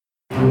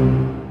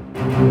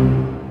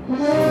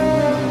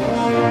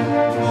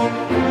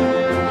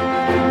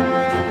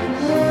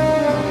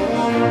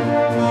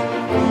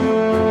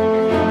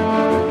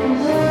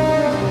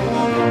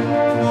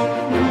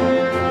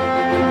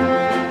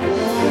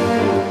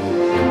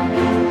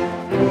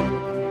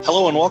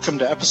Hello and welcome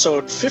to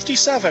episode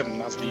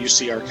 57 of the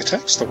UC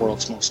Architects, the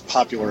world's most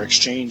popular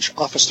Exchange,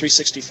 Office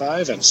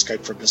 365, and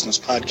Skype for Business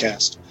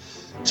podcast.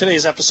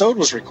 Today's episode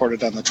was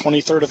recorded on the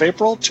 23rd of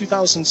April,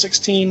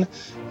 2016,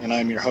 and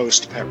I'm your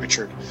host, Pat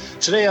Richard.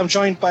 Today I'm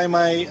joined by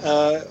my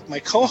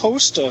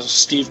co-host,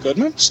 Steve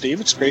Goodman.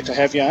 Steve, it's great to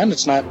have you on.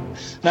 It's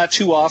not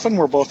too often.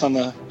 We're both on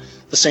the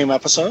same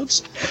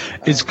episodes.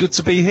 It's good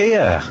to be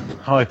here.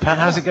 Hi, Pat.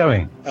 How's it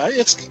going?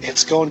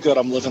 It's going good.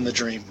 I'm living the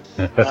dream.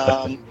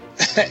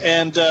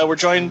 And we're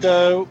joined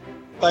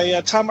by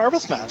Tom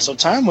Arbuthnot. So,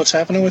 Tom, what's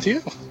happening with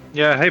you?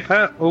 Yeah, hey,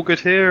 Pat. All good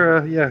here.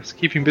 It's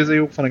keeping busy,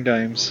 all fun and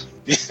games.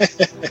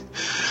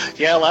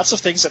 Yeah, lots of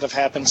things that have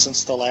happened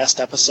since the last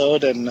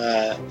episode, and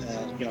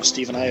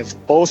Steve and I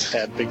have both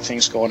had big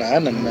things going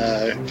on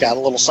and got a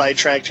little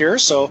sidetracked here,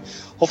 so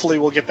hopefully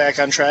we'll get back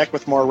on track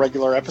with more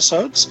regular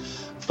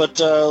episodes. But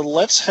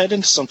let's head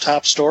into some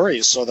top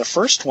stories. So the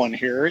first one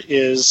here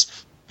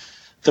is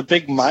the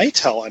big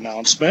Mitel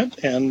announcement,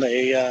 and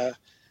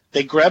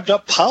they grabbed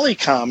up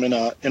Polycom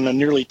in a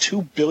nearly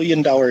 $2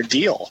 billion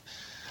deal.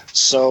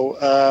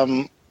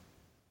 So,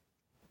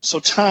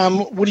 Tom,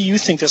 what do you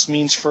think this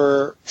means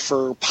for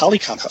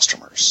Polycom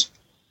customers?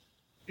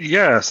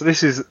 Yeah, so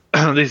this is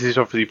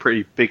obviously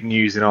pretty big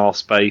news in our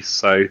space.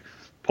 So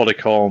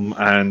Polycom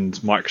and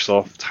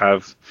Microsoft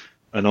have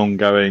an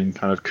ongoing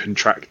kind of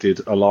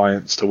contracted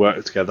alliance to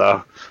work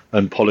together,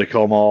 and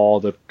Polycom are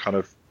the kind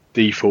of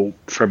default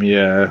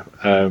premier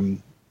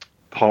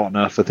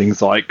partner for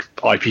things like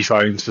IP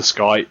phones for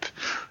Skype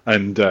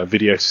and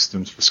video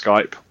systems for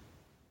Skype.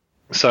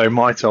 So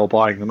Mitel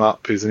buying them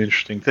up is an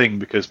interesting thing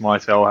because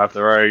Mitel have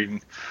their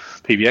own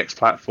PBX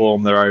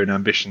platform, their own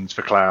ambitions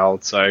for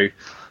cloud. So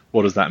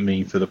what does that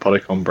mean for the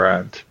Polycom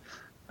brand?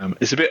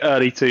 It's a bit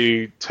early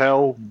to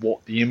tell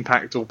what the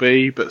impact will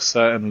be, but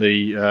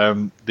certainly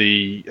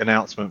the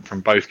announcement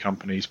from both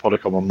companies,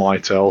 Polycom and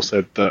Mitel,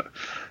 said that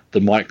the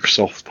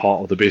Microsoft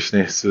part of the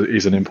business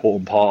is an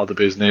important part of the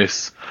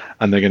business,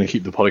 and they're going to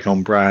keep the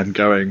Polycom brand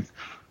going.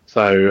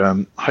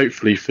 So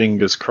hopefully,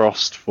 fingers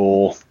crossed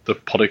for the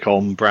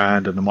Polycom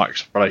brand and the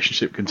Microsoft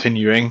relationship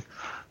continuing.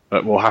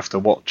 But we'll have to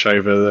watch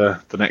over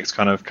the next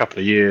kind of couple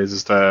of years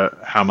as to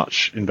how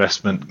much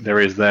investment there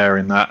is there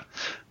in that.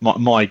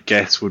 My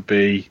guess would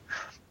be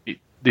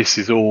this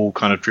is all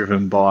kind of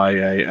driven by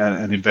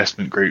an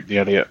investment group, the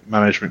Elliott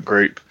Management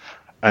Group,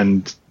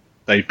 and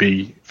they'd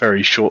be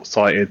very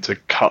short-sighted to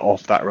cut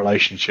off that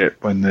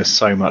relationship when there's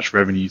so much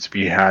revenue to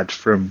be had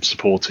from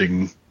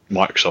supporting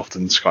Microsoft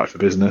and Skype for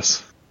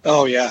Business.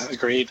 Oh, yeah,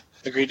 agreed.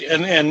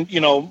 And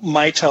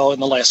Mitel in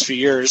the last few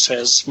years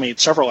has made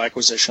several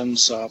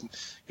acquisitions.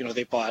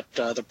 They bought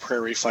the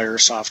Prairie Fire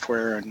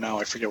software, and now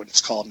I forget what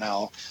it's called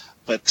now.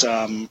 But,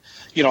 and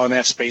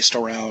that's based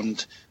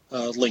around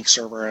Link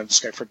Server and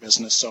Skype for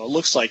Business. So it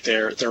looks like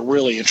they're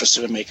really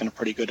interested in making a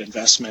pretty good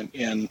investment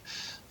in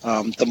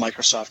the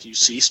Microsoft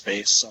UC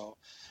space. So,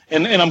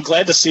 and I'm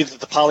glad to see that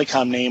the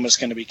Polycom name is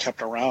going to be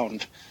kept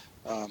around.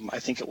 I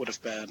think it would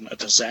have been a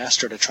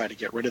disaster to try to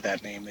get rid of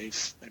that name.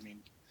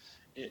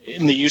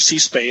 In the UC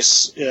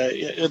space,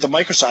 the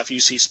Microsoft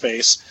UC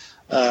space,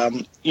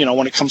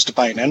 when it comes to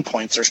buying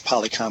endpoints, there's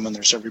Polycom and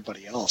there's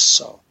everybody else.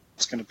 So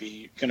it's going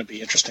to be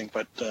interesting.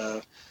 But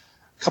a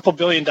couple $1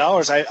 billion,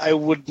 I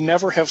would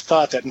never have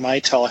thought that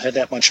Mitel had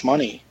that much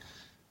money.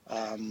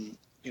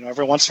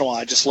 Every once in a while,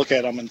 I just look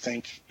at them and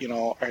think,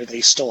 are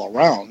they still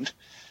around?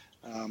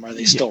 Are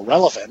they still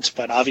relevant?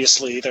 But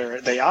obviously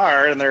they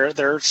are, and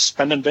they're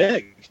spending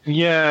big.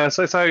 Yeah.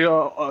 So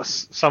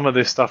some of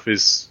this stuff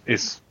is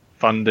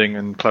funding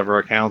and clever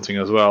accounting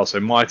as well. So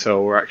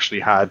Mitel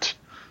actually had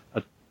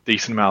a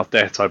decent amount of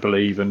debt, I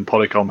believe, and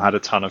Polycom had a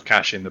ton of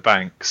cash in the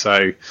bank.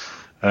 So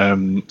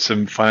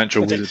some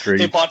financial wizardry.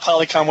 They bought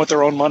Polycom with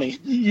their own money.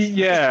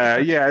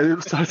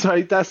 Yeah. So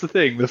that's the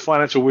thing. The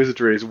financial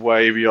wizardry is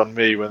way beyond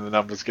me when the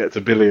numbers get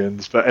to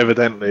billions. But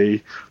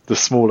evidently, the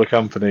smaller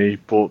company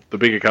bought the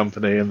bigger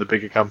company, and the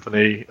bigger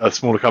company, a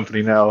smaller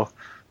company now,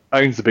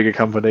 owns the bigger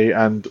company,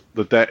 and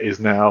the debt is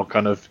now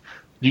kind of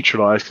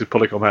neutralised because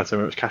Polycom had so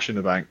much cash in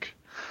the bank.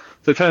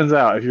 So it turns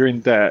out if you're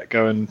in debt,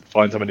 go and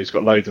find someone who's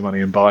got loads of money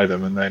and buy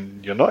them, and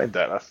then you're not in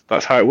debt.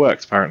 That's how it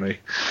works, apparently.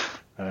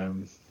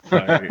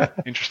 So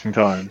interesting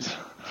times.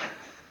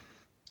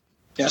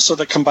 Yeah, so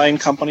the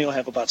combined company will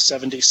have about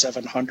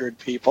 7,700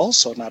 people,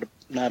 so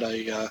not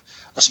a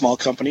small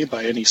company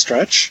by any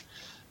stretch.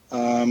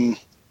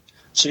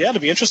 So yeah,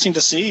 it'll be interesting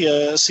to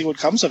see what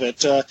comes of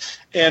it.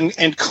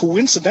 And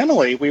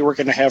coincidentally, we were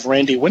going to have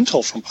Randy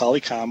Wintle from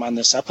Polycom on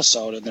this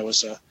episode, and there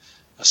was a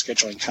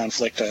scheduling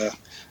conflict. I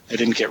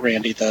didn't get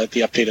Randy the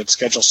updated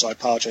schedule, so I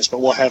apologize. But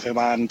we'll have him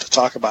on to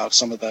talk about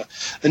some of the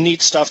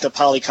neat stuff that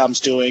Polycom's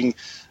doing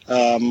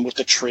with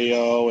the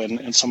Trio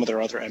and some of their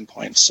other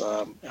endpoints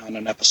on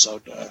an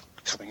episode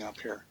coming up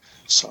here.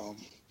 So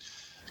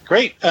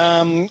great.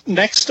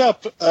 Next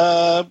up.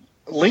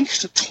 Link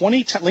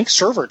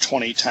Server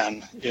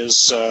 2010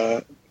 is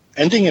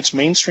ending its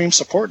mainstream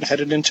support and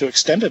headed into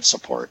extended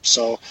support.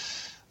 So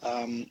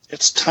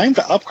it's time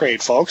to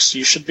upgrade, folks.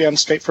 You should be on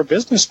Skype for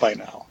Business by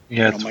now.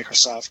 Yeah,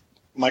 Microsoft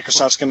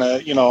Microsoft's going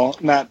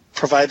to, not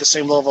provide the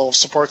same level of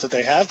support that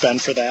they have been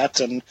for that,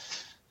 and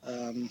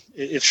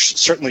it's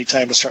certainly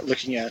time to start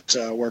looking at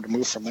where to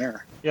move from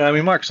there. Yeah, I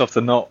mean, Microsoft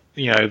are not,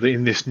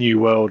 in this new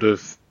world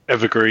of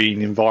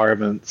evergreen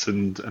environments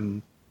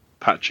and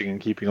patching and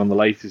keeping on the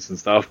latest and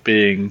stuff,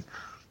 being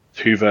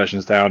 2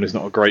 versions down is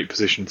not a great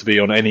position to be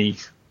on any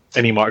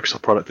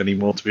Microsoft product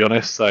anymore, to be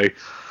honest. So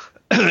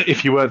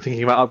if you weren't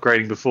thinking about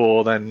upgrading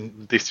before,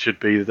 then this should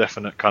be the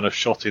definite kind of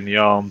shot in the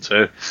arm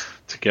to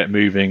get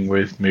moving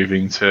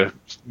to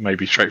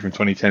maybe straight from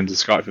 2010 to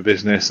Skype for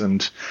Business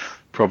and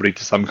probably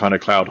to some kind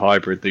of cloud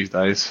hybrid these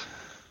days.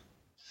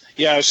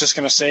 Yeah, I was just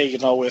going to say,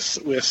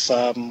 with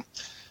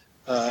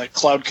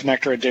Cloud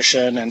Connector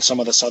Edition and some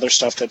of this other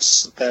stuff that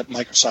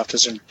Microsoft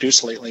has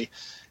introduced lately,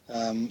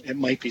 it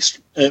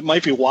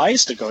might be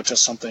wise to go to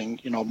something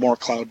more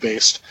cloud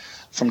based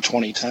from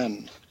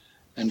 2010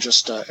 and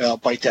just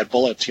bite that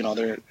bullet.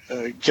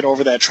 Get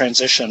over that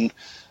transition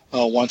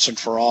once and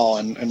for all,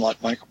 and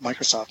let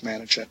Microsoft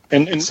manage it.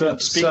 And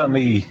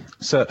certainly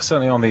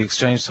on the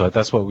Exchange side,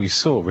 that's what we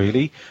saw,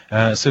 really.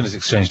 As soon as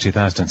Exchange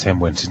 2010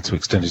 went into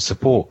extended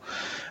support,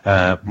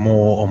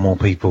 more and more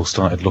people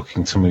started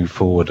looking to move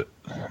forward,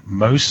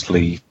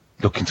 mostly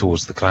looking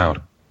towards the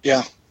cloud.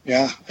 Yeah,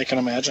 I can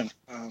imagine.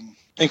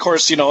 And of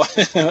course,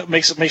 it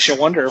makes you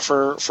wonder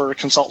for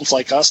consultants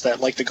like us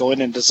that like to go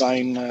in and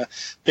design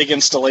big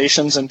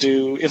installations and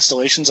do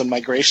installations and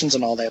migrations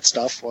and all that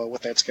stuff,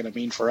 what that's going to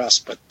mean for us.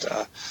 But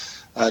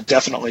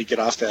definitely get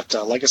off that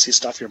legacy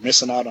stuff. You're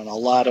missing out on a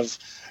lot of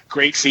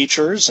great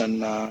features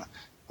and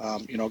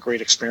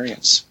great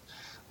experience.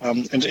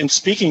 And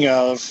speaking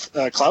of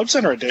Cloud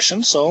Center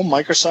Edition, so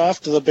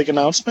Microsoft, the big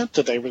announcement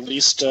that they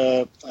released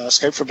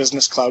Skype for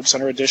Business Cloud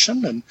Center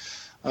Edition,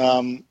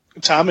 and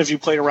Tom, have you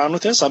played around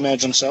with this? I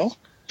imagine so.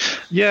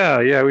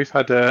 Yeah, we've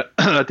had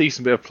a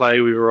decent bit of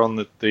play. We were on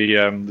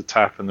the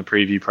tap and the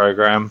preview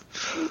program,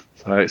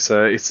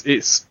 so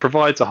it's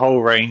provides a whole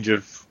range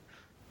of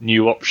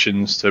new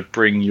options to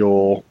bring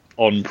your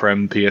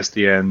on-prem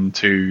PSTN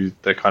to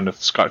the kind of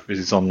Skype for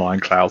Business Online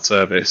cloud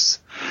service.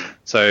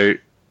 So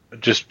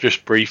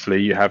just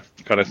briefly, you have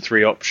kind of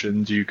 3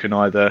 options. You can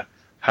either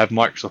have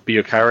Microsoft be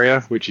your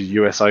carrier, which is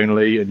US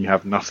only, and you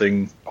have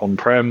nothing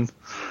on-prem.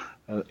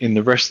 In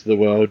the rest of the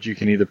world, you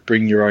can either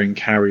bring your own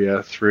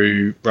carrier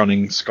through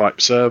running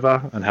Skype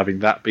server and having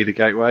that be the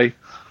gateway,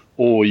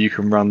 or you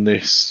can run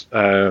this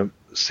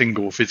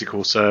single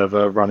physical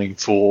server running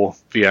 4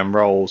 VM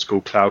roles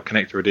called Cloud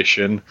Connector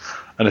Edition,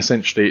 and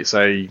essentially it's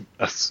a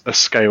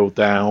scaled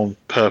down,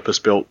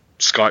 purpose-built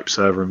Skype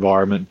server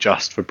environment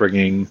just for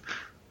bringing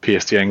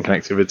PSTN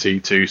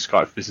connectivity to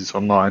Skype Business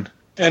Online.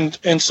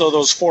 And so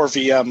those 4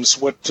 VMs,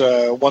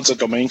 one's a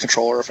domain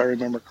controller, if I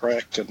remember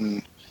correct,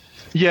 and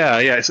Yeah,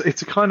 it's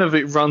a kind of,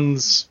 it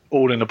runs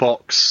all in a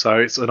box, so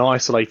it's an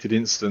isolated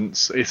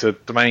instance. It's a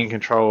domain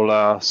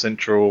controller,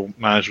 central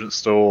management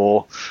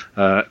store,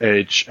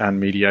 edge,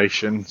 and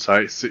mediation.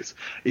 So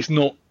it's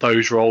not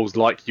those roles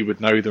like you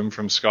would know them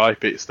from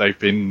Skype. They've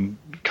been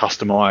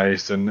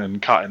customized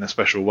and cut in a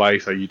special way,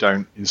 so you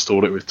don't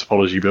install it with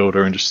Topology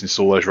Builder and just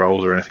install those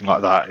roles or anything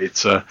like that.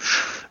 It's a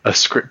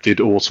scripted,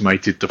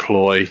 automated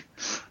deploy.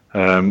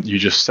 You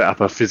just set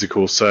up a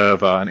physical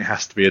server, and it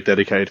has to be a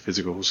dedicated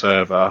physical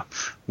server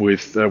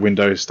with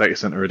Windows Data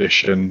Center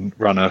Edition,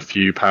 run a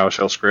few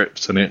PowerShell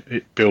scripts, and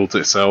it builds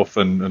itself,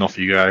 and off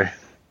you go.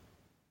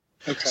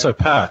 Okay. So,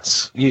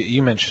 Pat,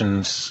 you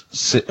mentioned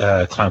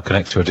Cloud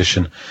Connector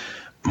Edition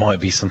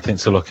might be something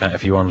to look at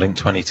if you're on Link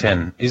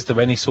 2010. Is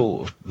there any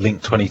sort of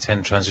Link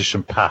 2010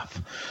 transition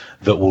path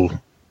that will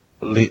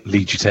lead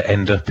you to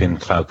end up in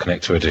Cloud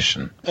Connector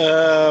Edition?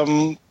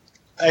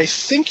 I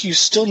think you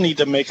still need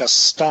to make a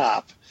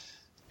stop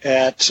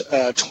at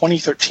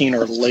 2013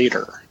 or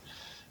later.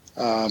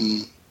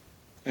 And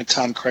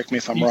Tom, correct me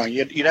if I'm wrong.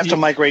 You'd have to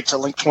migrate to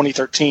Link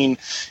 2013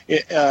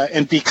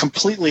 and be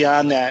completely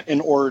on that in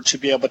order to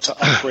be able to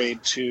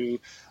upgrade to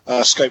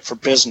Skype for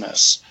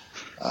Business.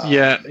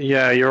 Yeah,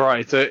 you're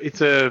right.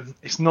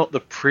 It's not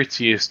the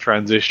prettiest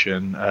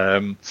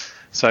transition.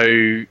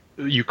 So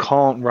you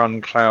can't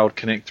run Cloud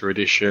Connector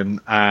Edition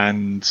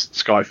and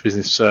Skype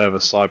Business Server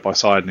side by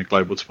side in a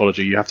global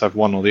topology. You have to have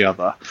one or the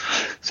other.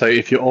 So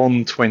if you're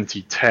on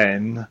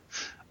 2010,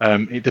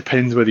 it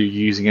depends whether you're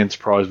using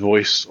Enterprise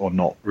Voice or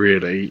not,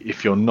 really.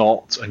 If you're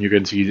not, and you're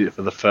going to use it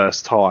for the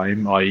first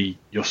time, i.e.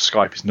 your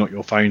Skype is not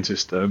your phone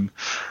system,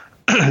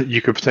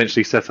 you could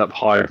potentially set up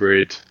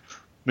hybrid,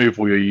 move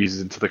all your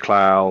users into the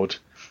cloud,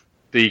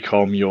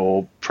 decom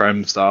your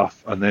prem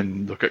stuff, and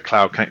then look at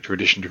Cloud Connector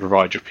Edition to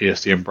provide your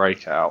PSTN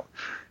breakout.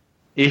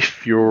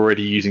 If you're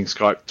already using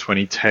Skype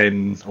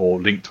 2010,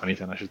 or Link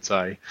 2010 I should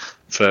say,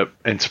 for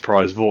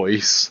Enterprise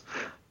Voice,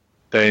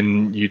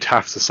 then you'd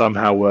have to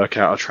somehow work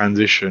out a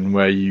transition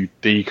where you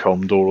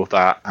decommed all of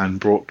that and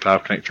brought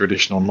Cloud Connector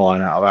Edition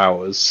online out of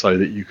hours so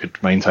that you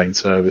could maintain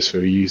service for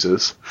your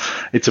users.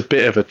 It's a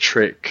bit of a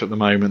trick at the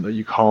moment that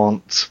you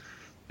can't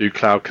do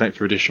Cloud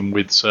Connector Edition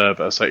with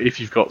server. So if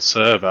you've got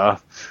server,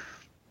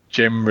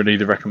 generally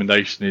the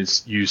recommendation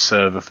is use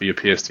server for your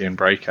PSTN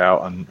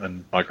breakout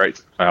and migrate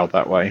to the cloud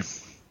that way.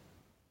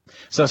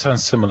 So that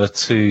sounds similar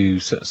to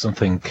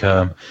something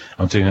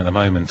I'm doing at the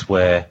moment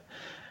where,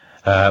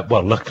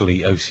 luckily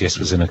OCS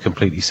was in a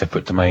completely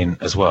separate domain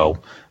as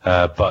well,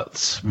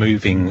 but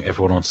moving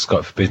everyone onto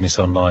Skype for Business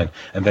Online,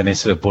 and then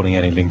instead of building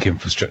any link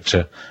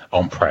infrastructure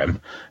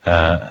on-prem,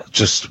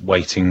 just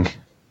waiting,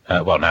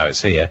 now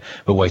it's here,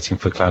 but waiting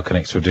for Cloud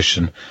Connector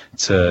Edition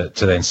to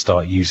then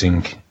start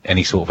using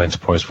any sort of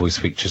enterprise voice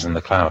features in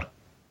the cloud.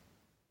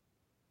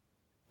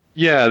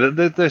 Yeah,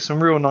 there's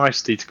some real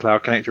nicety to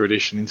Cloud Connector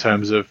Edition in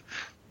terms of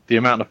the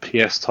amount of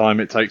PS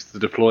time it takes to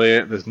deploy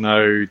it. There's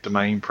no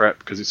domain prep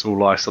because it's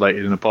all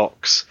isolated in a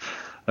box.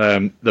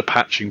 The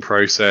patching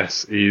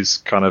process is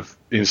kind of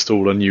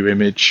install a new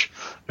image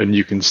and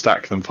you can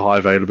stack them for high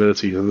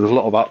availability. So there's a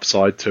lot of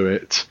upside to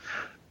it.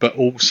 But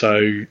also,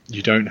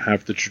 you don't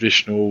have the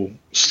traditional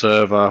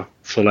server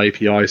full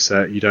API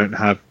set. You don't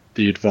have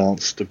the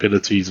advanced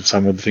abilities of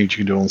some of the things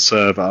you can do on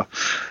server.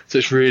 So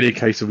it's really a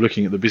case of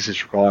looking at the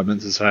business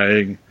requirements and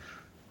saying,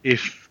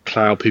 if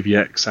Cloud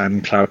PBX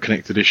and Cloud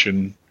Connect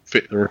Edition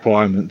fit the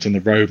requirements and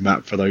the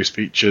roadmap for those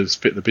features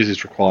fit the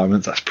business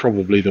requirements, that's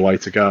probably the way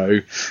to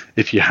go.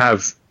 If you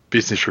have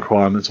business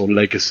requirements or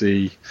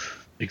legacy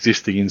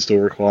existing install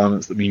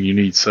requirements that mean you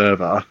need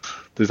server,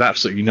 there's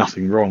absolutely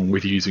nothing wrong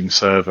with using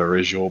server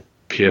as your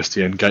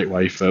PSTN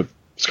gateway for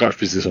Skype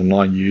Business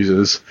Online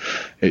users.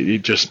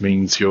 It just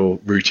means you're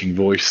routing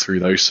voice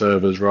through those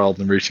servers rather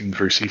than routing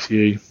through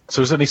CCE.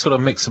 So is there any sort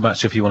of mix and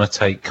match if you want to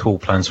take call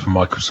plans from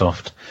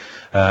Microsoft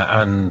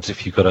and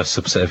if you've got a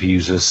subset of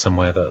users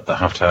somewhere that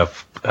have to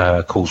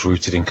have calls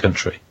routed in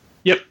country?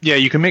 Yep, yeah,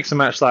 you can mix and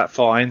match that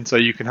fine. So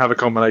you can have a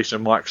combination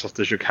of Microsoft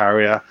as your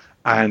carrier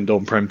and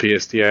on-prem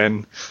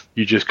PSTN.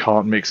 You just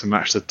can't mix and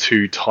match the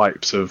two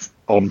types of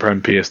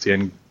on-prem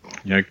PSTN,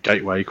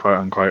 gateway, quote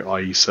unquote,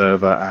 i.e.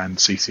 server and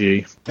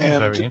CCE.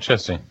 Very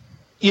interesting.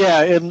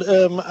 Yeah, and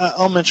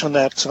I'll mention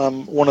that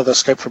one of the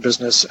Skype for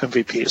Business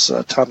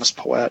MVPs, Thomas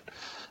Poet,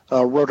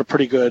 wrote a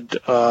pretty good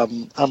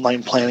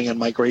online planning and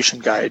migration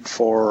guide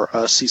for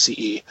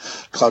CCE,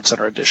 Cloud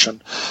Center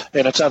Edition,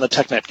 and it's on the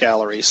TechNet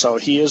Gallery. So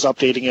he is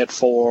updating it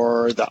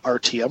for the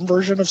RTM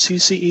version of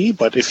CCE,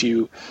 but if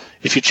you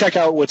check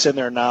out what's in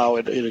there now,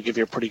 it'll give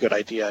you a pretty good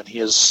idea, and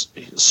he's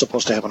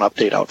supposed to have an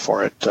update out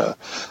for it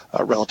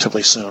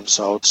relatively soon.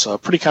 So it's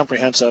pretty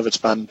comprehensive. It's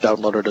been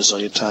downloaded a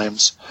zillion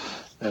times,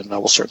 and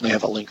we'll certainly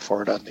have a link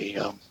for it on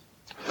the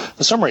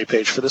summary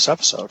page for this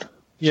episode.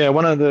 Yeah,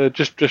 one of the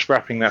just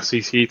wrapping that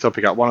CCE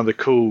topic up, one of the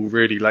cool,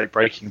 really late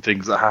breaking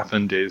things that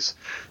happened is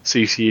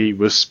CCE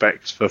was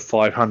spec'd for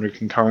 500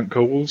 concurrent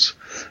calls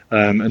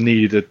and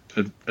needed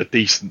a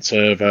decent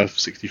server,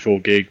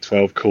 64 gig,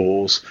 12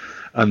 cores.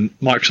 And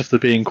Microsoft are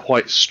being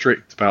quite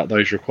strict about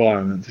those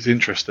requirements. It's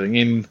interesting.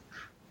 In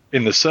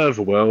the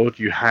server world,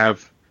 you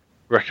have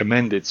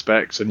recommended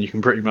specs and you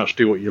can pretty much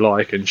do what you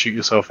like and shoot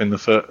yourself in the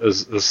foot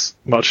as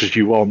much as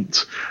you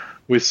want.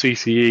 With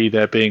CCE,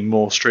 they're being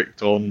more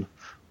strict on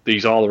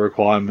these are the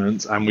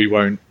requirements and we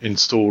won't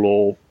install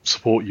or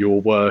support your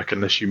work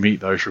unless you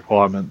meet those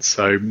requirements.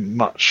 So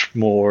much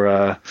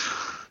more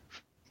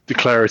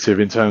declarative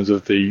in terms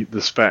of the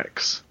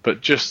specs.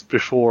 But just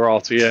before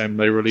RTM,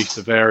 they released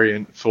a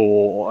variant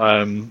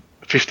for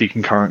 50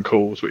 concurrent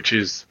calls, which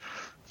is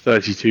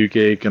 32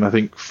 gig and I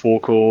think 4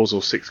 cores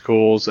or 6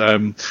 cores,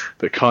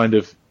 but kind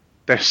of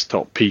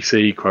desktop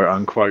PC, quote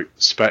unquote,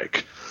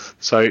 spec.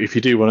 So if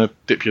you do want to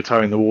dip your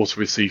toe in the water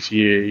with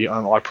CCE,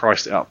 I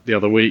priced it up the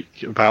other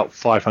week, about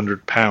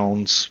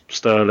 £500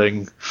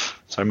 sterling,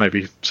 so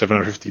maybe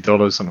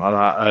 $750, something like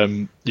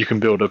that. You can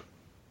build a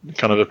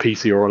kind of a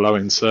PC or a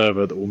low-end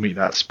server that will meet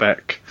that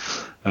spec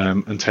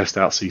and test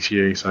out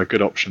CCE. So a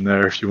good option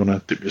there if you want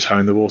to dip your toe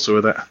in the water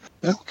with it.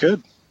 Yeah,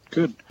 good.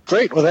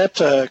 Great. Well,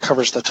 that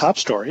covers the top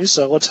stories.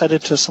 Let's head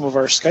into some of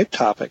our Skype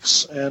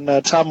topics.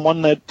 And Tom,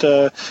 one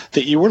that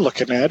you were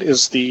looking at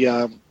is the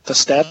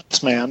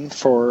Stats Man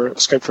for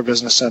Skype for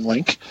Business and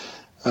Link.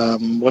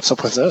 What's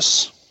up with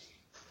this?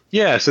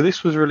 Yeah, so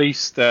this was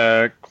released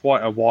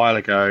quite a while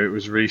ago. It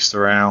was released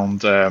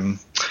around,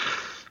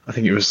 I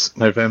think it was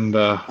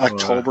November.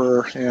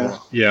 October,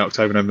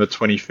 October, November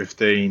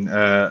 2015.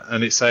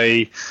 And it's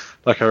a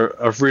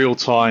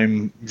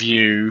real-time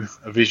view,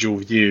 a visual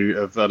view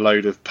of a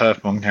load of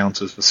Perfmon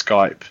counters for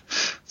Skype.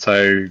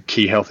 So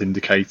key health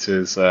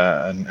indicators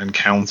and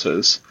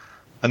counters.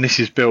 And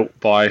this is built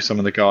by some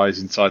of the guys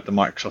inside the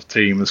Microsoft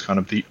team as kind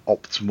of the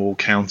optimal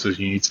counters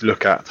you need to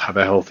look at to have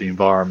a healthy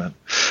environment.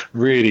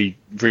 Really,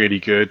 really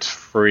good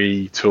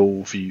free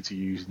tool for you to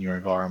use in your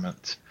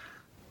environment.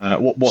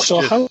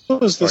 How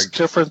is this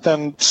different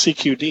than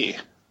CQD?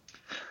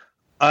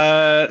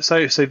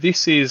 So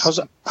this is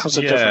how's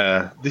it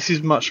different? This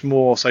is much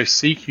more. So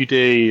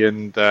CQD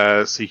and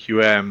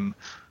CQM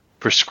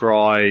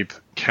prescribe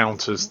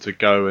counters to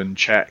go and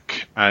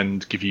check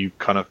and give you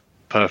kind of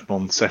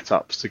Perfmon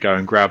setups to go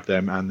and grab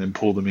them and then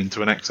pull them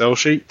into an Excel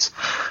sheet.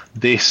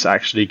 This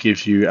actually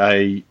gives you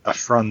a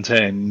front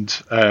end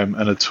and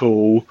a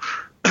tool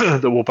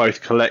that will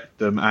both collect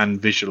them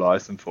and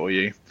visualize them for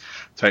you.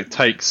 So it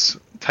takes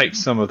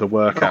some of the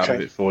work out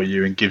of it for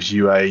you and gives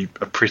you a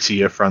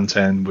prettier front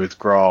end with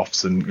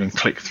graphs and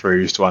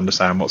click-throughs to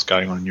understand what's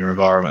going on in your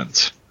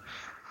environment.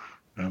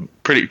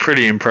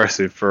 Pretty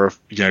impressive for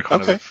a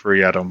kind of a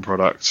free add-on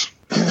product.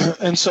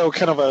 And so,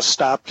 kind of a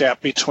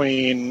stopgap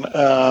between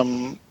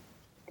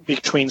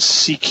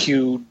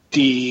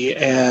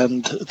CQD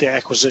and the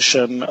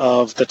acquisition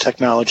of the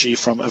technology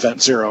from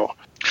Event Zero.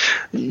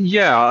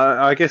 Yeah,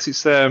 I guess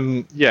it's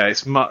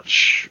it's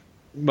much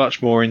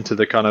more into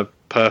the kind of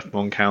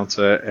perfmon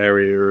counter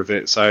area of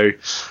it. So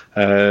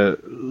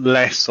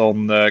less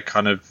on the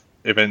kind of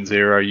Event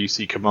Zero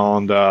UC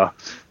Commander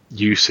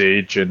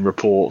usage and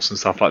reports and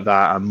stuff like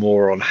that, and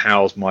more on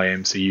how's my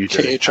MCU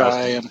doing.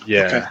 KHI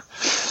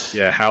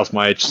how's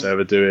my edge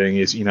server doing?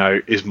 Is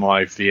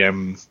my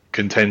VM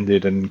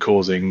contended and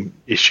causing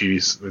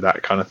issues with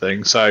that kind of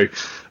thing? So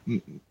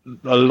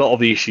a lot of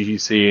the issues you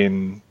see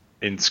in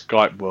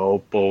Skype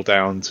world boil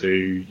down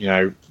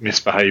to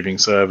misbehaving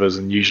servers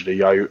and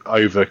usually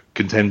over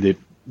contended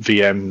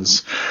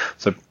VMs.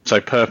 So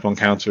perfmon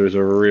counter is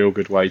a real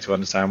good way to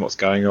understand what's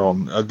going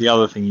on. The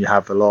other thing you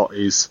have a lot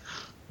is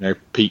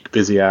peak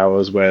busy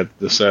hours where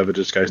the server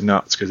just goes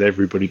nuts because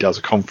everybody does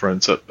a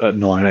conference at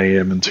 9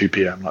 a.m. and 2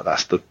 p.m.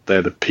 Like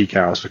they're the peak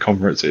hours for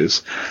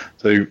conferences.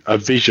 So a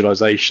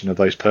visualization of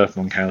those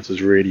perfmon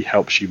counters really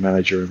helps you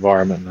manage your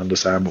environment and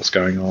understand what's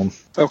going on.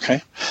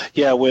 Okay.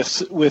 Yeah, with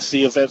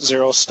the Event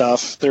Zero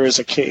stuff, there is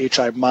a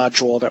KHI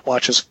module that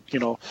watches,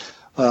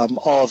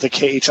 all of the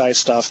KHI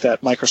stuff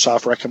that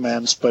Microsoft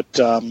recommends, but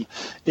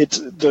it's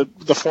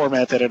the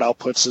format that it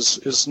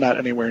outputs is not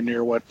anywhere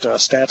near what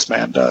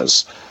Statsman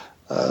does.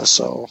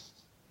 So,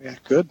 yeah,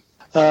 good.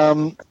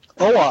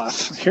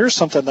 OAuth, here's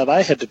something that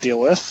I had to deal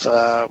with.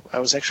 I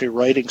was actually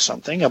writing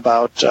something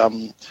about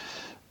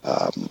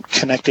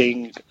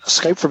connecting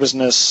Skype for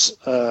Business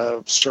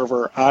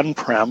server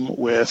on-prem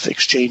with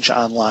Exchange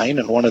Online,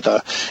 and one of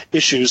the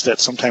issues that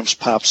sometimes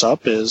pops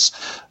up is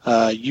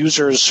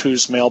users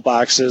whose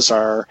mailboxes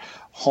are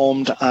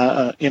homed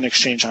in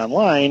Exchange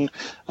Online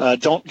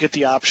don't get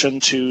the option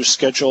to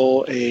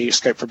schedule a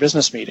Skype for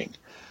Business meeting.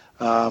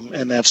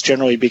 And that's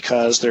generally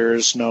because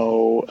there's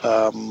no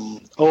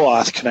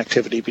OAuth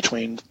connectivity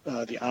between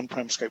the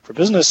on-prem Skype for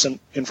Business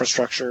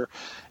infrastructure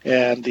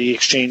and the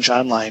Exchange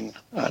Online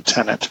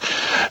tenant.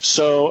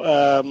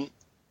 So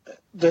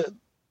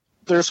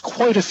there's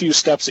quite a few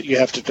steps that you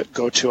have to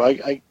go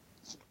to.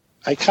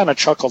 I kind of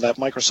chuckle that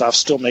Microsoft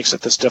still makes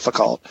it this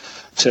difficult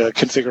to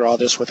configure all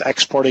this with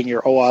exporting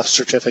your OAuth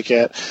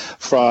certificate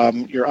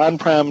from your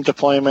on-prem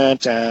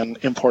deployment and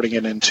importing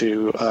it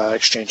into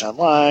Exchange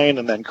Online,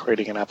 and then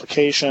creating an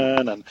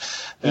application and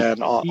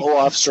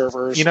OAuth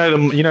servers. The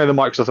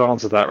Microsoft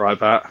answer to that, right,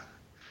 Pat?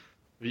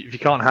 If you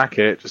can't hack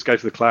it, just go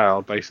to the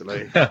cloud,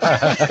 basically.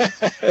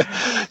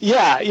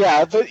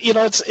 yeah, but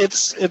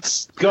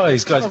it's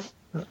guys.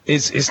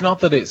 It's not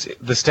that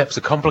the steps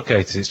are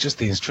complicated. It's just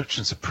the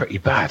instructions are pretty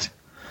bad.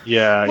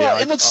 Yeah.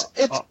 And it's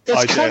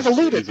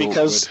convoluted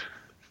because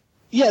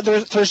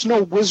there's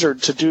no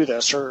wizard to do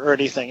this or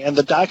anything, and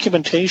the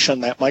documentation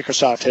that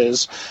Microsoft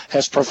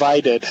has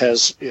provided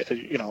is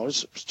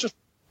just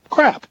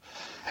crap.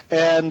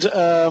 And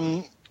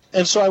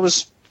so I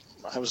was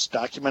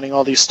documenting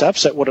all these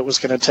steps at what it was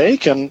going to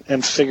take,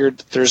 and figured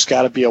there's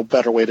got to be a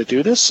better way to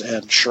do this.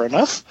 And sure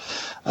enough,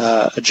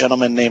 a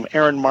gentleman named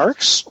Aaron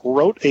Marks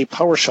wrote a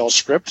PowerShell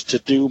script to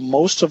do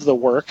most of the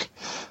work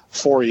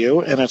for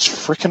you, and it's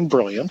freaking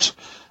brilliant.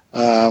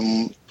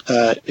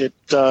 It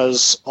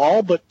does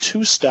all but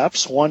two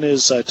steps. One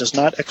is does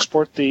not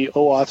export the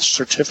OAuth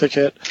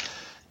certificate,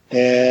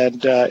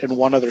 and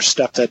one other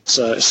step that's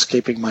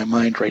escaping my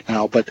mind right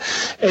now. But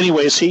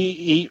anyways,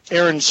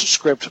 Aaron's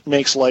script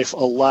makes life a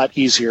lot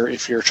easier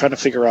if you're trying to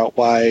figure out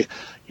why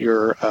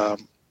your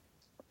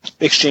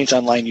Exchange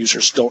Online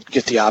users don't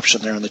get the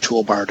option there in the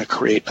toolbar to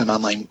create an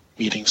online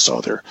meeting.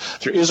 So there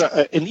is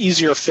an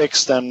easier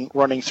fix than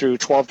running through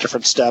 12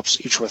 different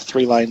steps, each with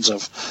 3 lines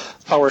of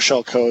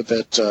PowerShell code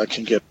that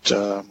can get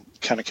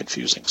kind of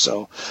confusing.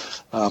 So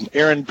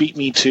Aaron beat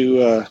me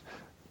to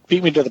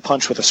the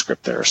punch with a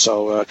script there.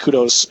 So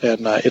kudos,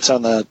 and it's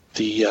on the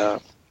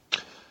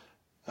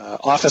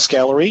Office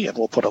Gallery, and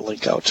we'll put a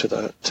link out to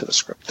the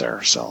script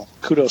there. So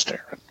kudos to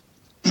Aaron.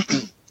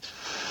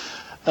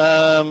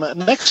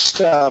 Next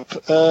up,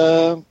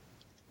 the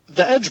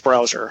Edge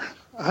browser.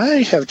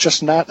 I have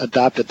just not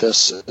adopted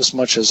this as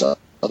much as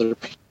other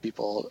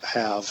people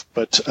have,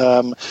 but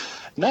now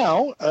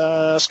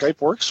Skype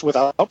works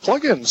without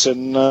plugins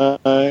in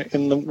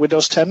the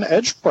Windows 10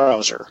 Edge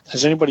browser.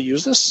 Has anybody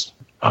used this?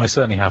 I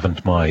certainly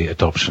haven't. My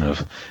adoption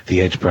of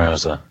the Edge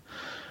browser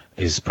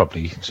is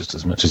probably just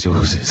as much as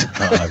yours is.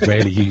 I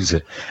rarely use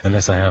it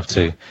unless I have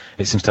to.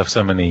 It seems to have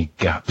so many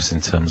gaps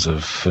in terms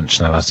of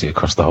functionality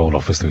across the whole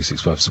Office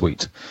 365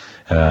 suite.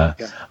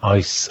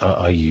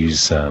 I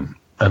use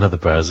another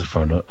browser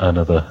for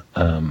another.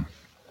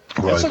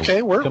 That's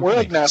okay. We're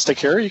agnostic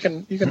here. You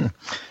can.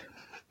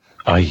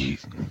 I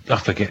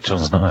forget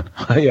John's name.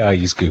 I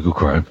use Google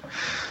Chrome.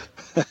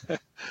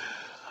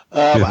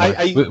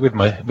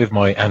 With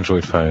my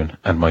Android phone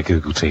and my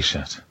Google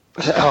T-shirt.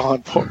 Oh,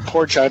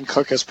 poor John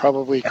Cook is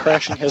probably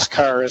crashing his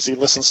car as he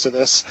listens to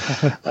this.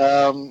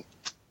 I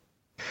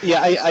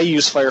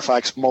use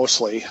Firefox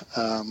mostly.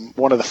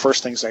 One of the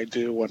first things I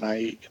do when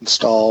I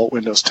install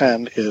Windows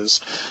 10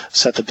 is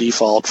set the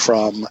default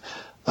from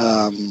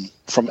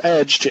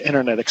Edge to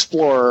Internet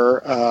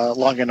Explorer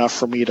long enough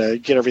for me to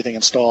get everything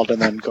installed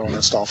and then go and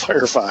install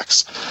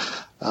Firefox.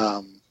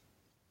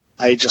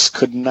 I just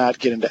could not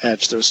get into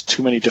Edge. There's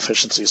too many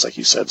deficiencies, like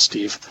you said,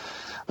 Steve.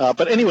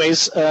 But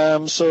anyways,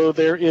 so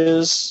there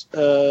is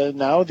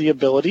now the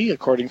ability,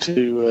 according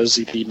to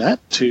ZDNet,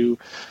 to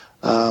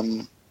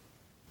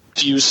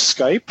use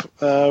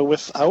Skype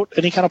without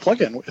any kind of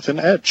plugin within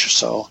Edge.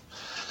 So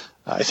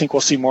I think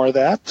we'll see more of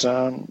that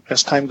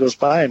as time goes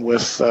by, and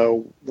with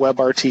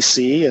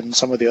WebRTC and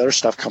some of the other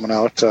stuff coming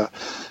out,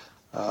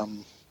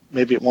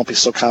 maybe it won't be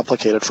so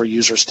complicated for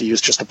users to use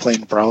just a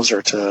plain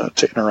browser to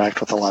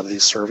interact with a lot of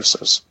these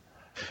services.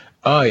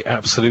 I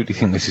absolutely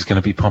think this is going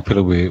to be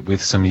popular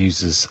with some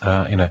users.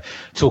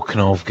 Talking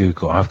of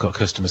Google, I've got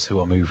customers who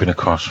are moving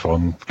across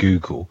from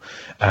Google,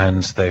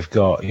 and they've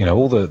got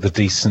all the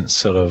decent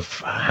sort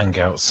of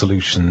Hangout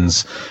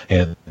solutions,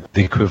 the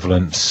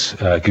equivalent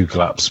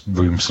Google Apps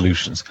room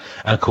solutions,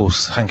 and of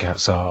course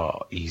Hangouts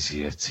are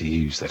easier to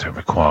use. They don't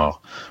require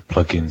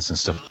plugins and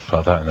stuff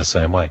like that in the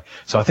same way.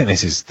 So I think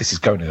this is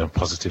going in a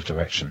positive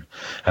direction.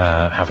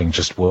 Having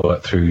just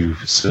worked through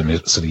some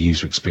sort of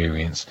user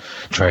experience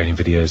training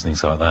videos and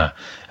things like that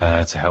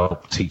to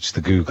help teach the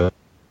Google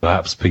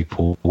Apps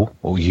people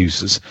or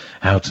users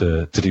how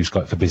to do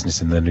Skype for Business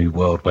in the new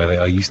world where they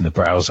are using the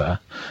browser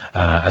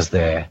as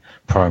their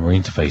primary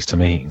interface to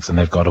meetings, and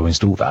they've got to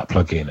install that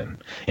plugin, and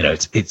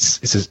it's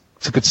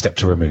a good step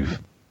to remove.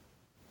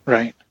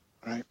 Right.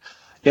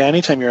 Yeah,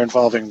 anytime you're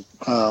involving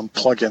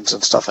plugins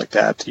and stuff like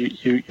that,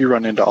 you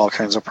run into all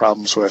kinds of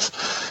problems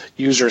with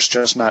users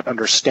just not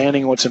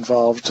understanding what's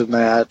involved in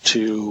that,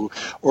 to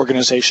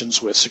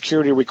organizations with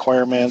security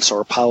requirements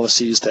or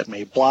policies that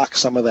may block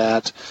some of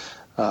that.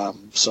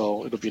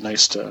 So it'll be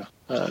nice to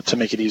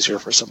make it easier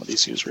for some of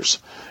these users.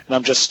 And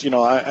I'm just,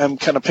 I'm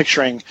kind of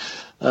picturing,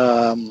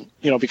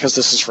 because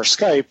this is for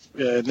Skype,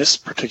 in this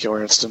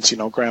particular instance,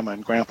 Grandma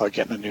and Grandpa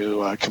getting a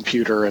new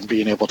computer and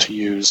being able to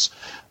use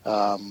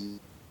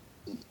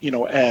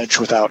Edge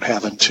without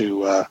having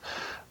to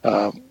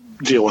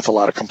deal with a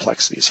lot of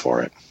complexities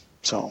for it.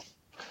 So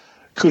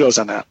kudos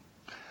on that.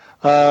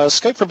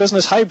 Skype for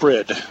Business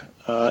Hybrid,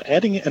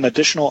 adding an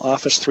additional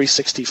Office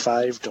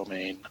 365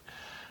 domain.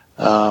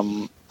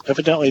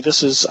 Evidently,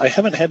 I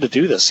haven't had to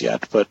do this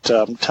yet, but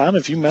Tom,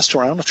 have you messed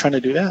around with trying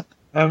to do that?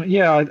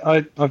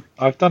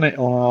 I've done it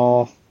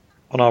on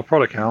our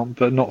prod account,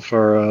 but not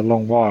for a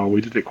long while.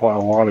 We did it quite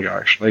a while ago,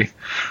 actually.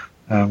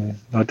 I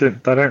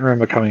don't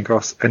remember coming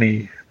across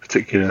any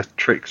particular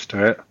tricks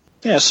to it.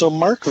 Yeah, so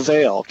Mark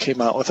Vail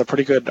came out with a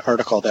pretty good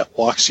article that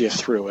walks you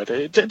through it.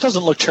 It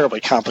doesn't look terribly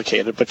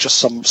complicated, but just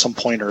some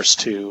pointers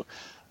to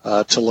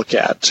look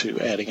at to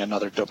adding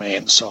another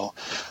domain. So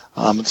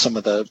some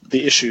of the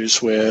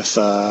issues with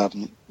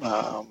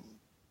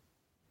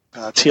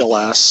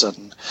TLS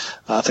and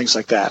things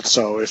like that.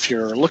 So if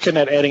you're looking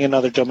at adding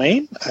another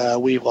domain,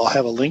 we will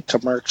have a link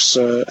to Mark's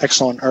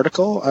excellent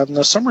article on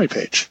the summary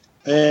page.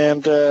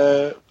 And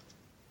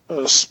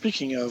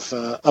speaking of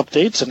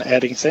updates and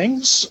adding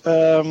things,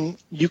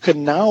 you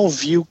can now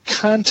view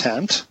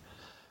content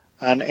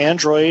on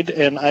Android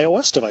and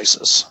iOS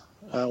devices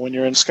when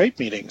you're in Skype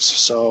meetings.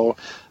 So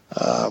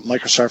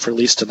Microsoft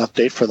released an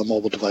update for the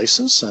mobile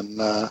devices, and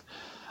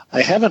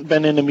I haven't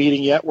been in a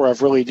meeting yet where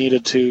I've really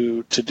needed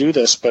to do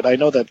this, but I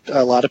know that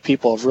a lot of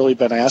people have really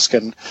been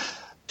asking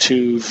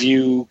to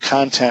view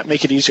content,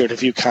 make it easier to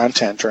view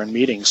content during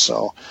meetings.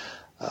 So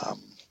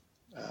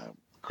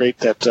great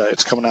that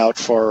it's coming out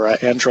for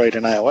Android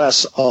and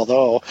iOS,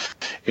 although,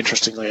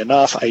 interestingly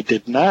enough, I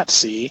did not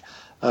see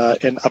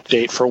an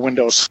update for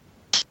Windows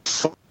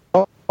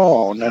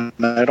Phone, and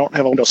I don't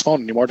have a Windows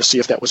Phone anymore to see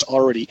if that was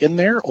already in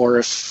there or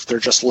if they're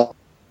just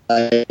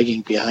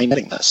lagging behind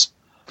getting this.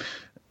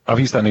 I've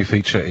used that new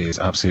feature. It is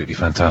absolutely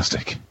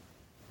fantastic.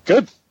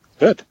 Good.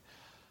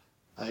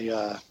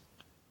 I'm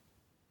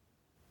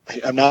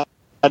not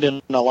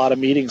in a lot of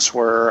meetings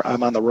where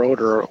I'm on the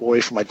road or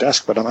away from my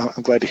desk, but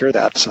I'm glad to hear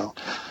that. So,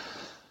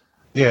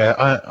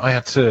 yeah, I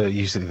had to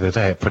use it the other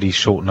day at pretty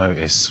short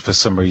notice. For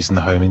some reason,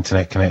 the home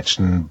internet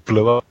connection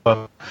blew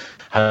up.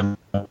 Had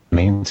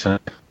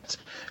internet.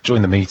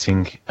 Joined the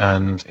meeting,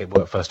 and it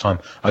worked first time.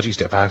 I'd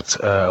used it about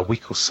a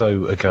week or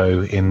so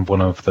ago in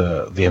one of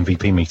the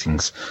MVP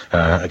meetings.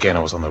 Again, I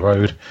was on the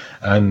road,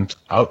 and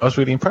I was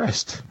really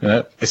impressed.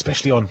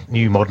 Especially on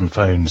new modern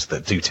phones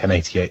that do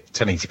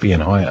 1080p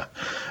and higher.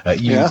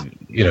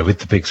 With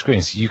the big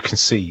screens, you can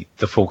see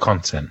the full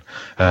content.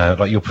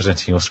 Like you're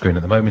presenting your screen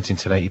at the moment in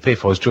 1080p.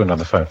 If I was joined on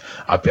the phone,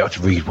 I'd be able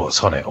to read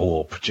what's on it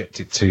or project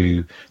it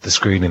to the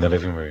screen in the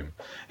living room.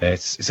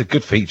 It's a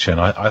good feature, and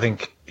I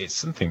think it's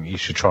something you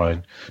should try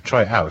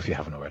it out if you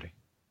haven't already.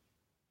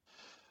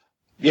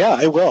 Yeah,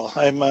 I will.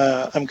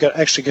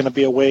 Actually going to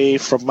be away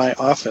from my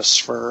office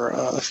for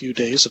a few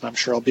days, and I'm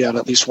sure I'll be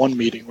at least one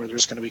meeting where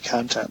there's going to be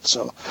content.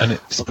 So, and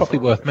it's probably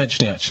worth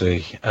mentioning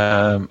actually.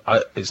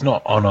 It's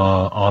not on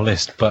our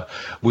list, but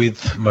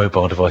with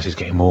mobile devices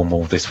getting more and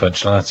more of this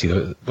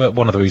functionality,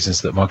 one of the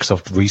reasons that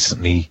Microsoft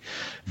recently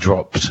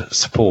dropped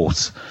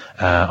support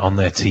on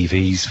their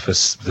TVs for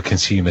the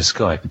consumer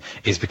Skype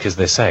is because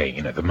they're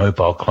saying, the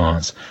mobile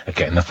clients are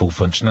getting the full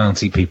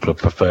functionality. People are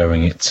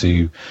preferring it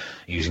to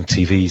using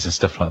TVs and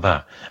stuff like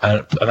that.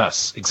 And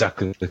that's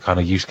exactly the kind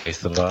of use case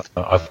that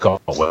I've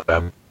got where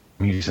I'm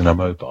using a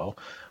mobile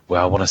where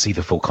I want to see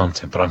the full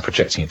content, but I'm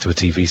projecting it to a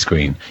TV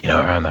screen,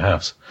 around the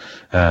house.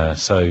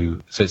 So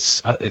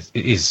it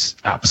is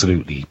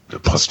absolutely a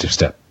positive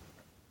step.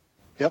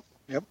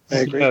 Yep, I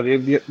agree.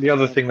 Yeah, the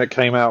other thing that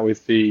came out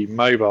with the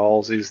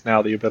mobiles is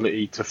now the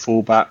ability to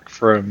fall back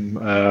from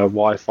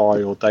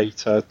Wi-Fi or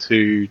data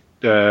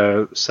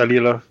to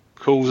cellular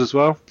calls as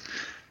well.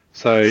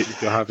 So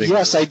if you're having...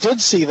 Yes, I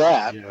did see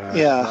that.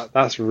 Yeah.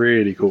 That's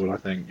really cool, I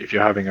think. If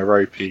you're having a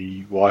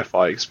ropey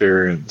Wi-Fi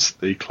experience,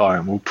 the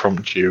client will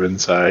prompt you and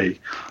say,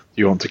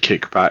 you want to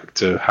kick back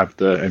to have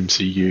the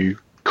MCU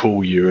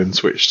call you and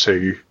switch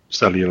to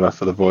cellular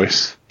for the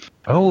voice.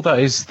 Oh, that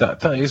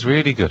is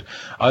really good.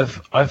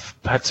 I've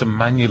had to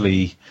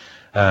manually...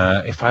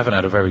 if I haven't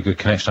had a very good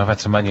connection, I've had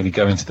to manually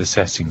go into the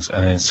settings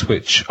and then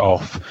switch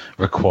off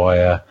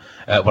require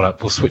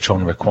Wi-Fi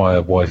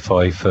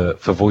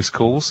for voice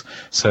calls,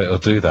 so it'll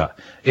do that.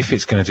 If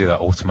it's going to do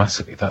that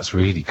automatically, that's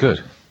really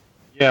good.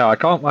 Yeah, I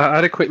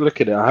had a quick look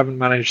at it. I haven't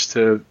managed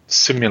to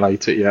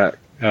simulate it yet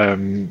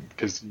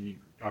because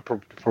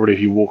probably if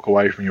you walk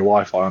away from your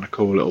Wi-Fi on a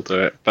call, it'll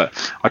do it. But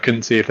I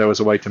couldn't see if there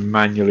was a way to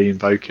manually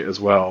invoke it as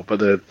well. But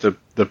the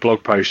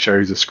blog post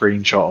shows a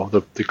screenshot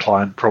of the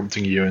client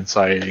prompting you and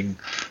saying,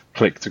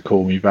 "Click to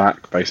call me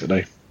back,"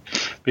 basically.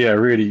 But yeah,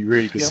 really,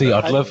 really good. See,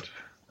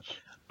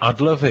 I'd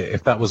love it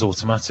if that was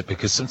automatic,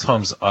 because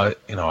sometimes I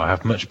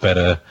have much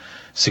better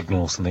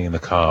signal or something in the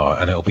car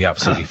and it'll be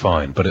absolutely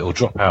fine, but it'll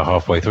drop out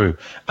halfway through,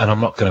 and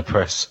I'm not going to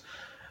press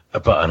a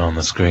button on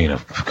the screen,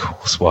 of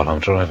course, while I'm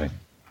driving.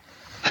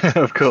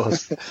 Of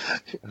course.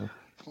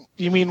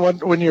 You mean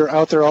when you're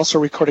out there also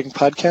recording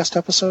podcast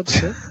episodes?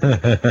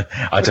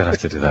 I don't have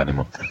to do that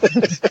anymore.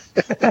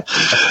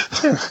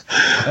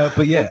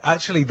 But yeah,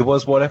 actually, there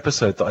was one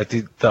episode that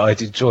I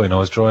did join. I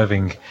was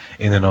driving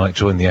in the night,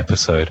 joined the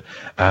episode,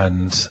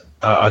 and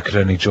I could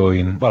only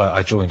join. Well,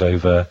 I joined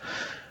over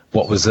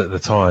what was at the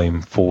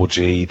time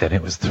 4G, then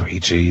it was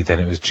 3G, then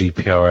it was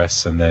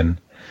GPRS, and then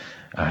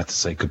I had to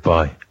say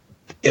goodbye.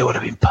 It would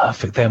have been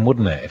perfect then,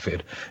 wouldn't it, if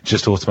it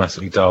just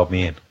automatically dialed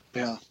me in?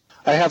 Yeah.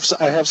 I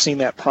have seen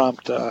that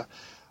prompt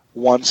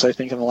once, I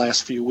think, in the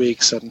last few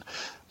weeks, and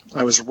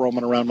I was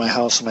roaming around my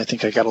house, and I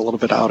think I got a little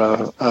bit out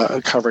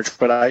of coverage,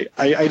 but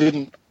I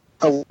didn't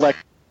elect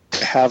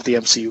to have the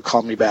MCU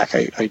call me back.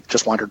 I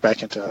just wandered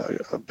back into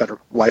a better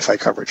Wi-Fi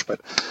coverage,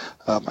 but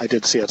I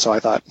did see it, so I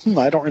thought,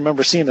 I don't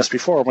remember seeing this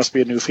before. It must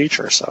be a new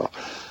feature, so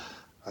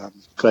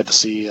glad to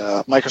see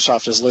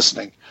Microsoft is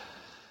listening.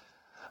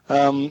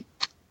 SDN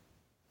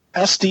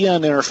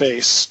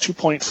interface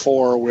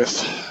 2.4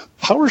 with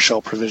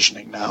PowerShell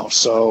provisioning now.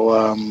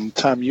 So,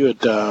 Tom, you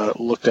had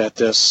looked at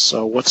this.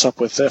 So what's up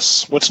with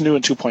this? What's new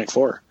in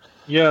 2.4?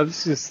 Yeah,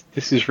 this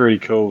is really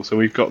cool. So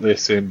we've got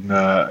this in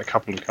a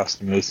couple of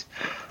customers,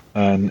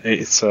 and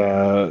it's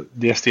the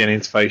SDN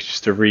interface.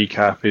 Just to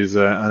recap, is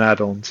an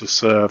add-on to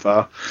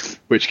Server,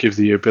 which gives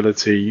the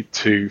ability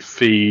to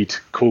feed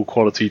call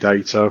quality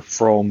data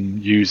from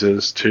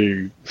users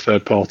to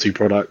third-party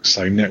products,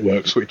 so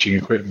network switching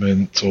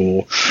equipment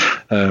or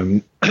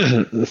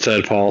the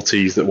third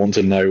parties that want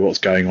to know what's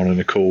going on in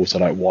a call, so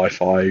like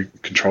Wi-Fi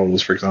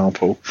controllers, for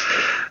example.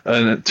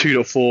 And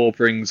 2.4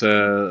 brings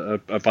a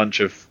bunch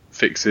of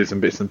fixes and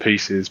bits and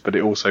pieces, but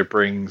it also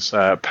brings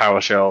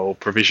PowerShell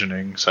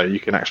provisioning, so you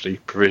can actually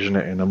provision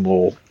it in a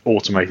more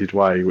automated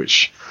way,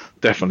 which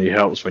definitely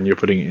helps when you're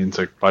putting it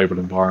into global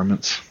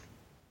environments.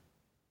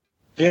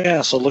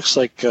 Yeah, so it looks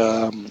like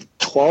 12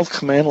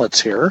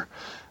 commandlets here,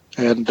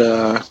 and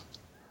of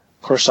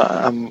course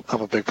I'm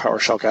a big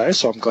PowerShell guy,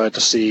 so I'm glad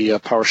to see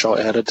PowerShell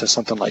added to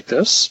something like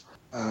this.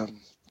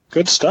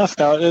 Good stuff.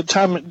 Now,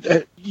 Tom,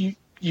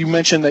 you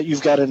mentioned that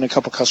you've got it in a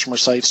couple customer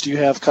sites. Do you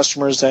have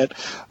customers that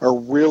are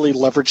really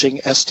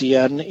leveraging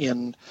SDN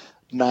in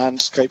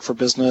non-Skype for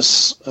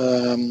Business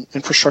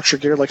infrastructure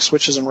gear like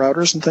switches and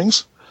routers and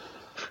things?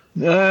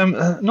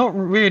 Not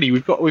really.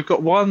 We've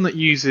got one that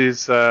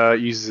uses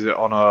it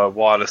on a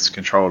wireless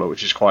controller,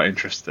 which is quite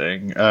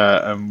interesting.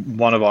 And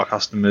one of our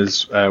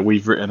customers,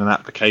 we've written an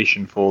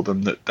application for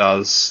them that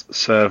does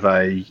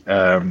surveys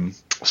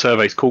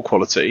call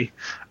quality,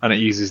 and it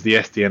uses the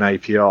SDN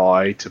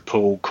API to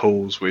pull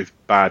calls with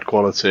bad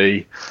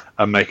quality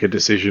and make a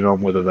decision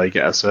on whether they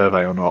get a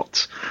survey or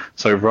not.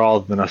 So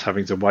rather than us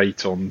having to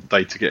wait on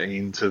data getting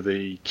into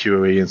the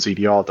QoE and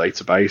CDR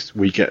database,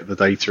 we get the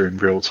data in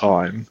real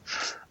time.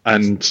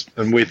 And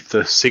with the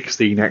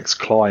 16x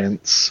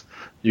clients,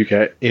 you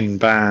get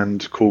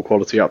in-band call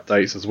quality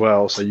updates as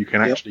well, so you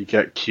can actually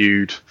get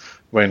queued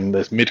when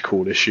there's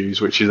mid-call issues,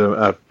 which is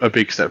a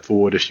big step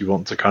forward if you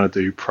want to kind of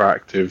do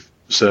proactive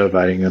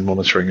surveying and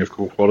monitoring of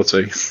call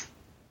quality.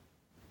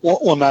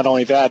 Well, not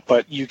only that,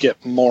 but you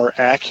get more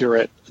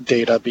accurate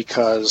data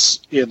because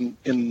in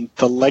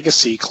the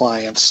legacy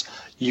clients,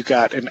 you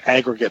got an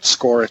aggregate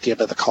score at the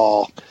end of the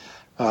call,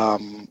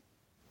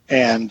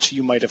 and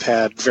you might have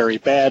had very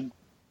bad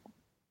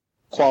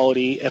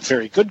quality and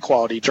very good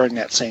quality during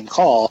that same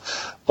call,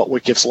 but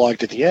what gets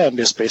logged at the end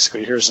is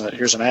basically here's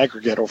an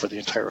aggregate over the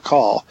entire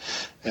call.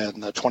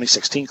 And the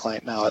 2016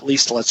 client now at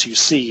least lets you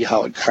see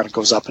how it kind of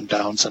goes up and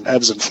downs and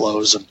ebbs and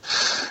flows and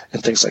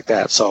things like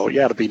that. So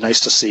yeah, it'd be nice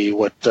to see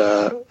what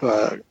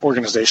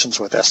organizations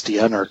with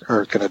SDN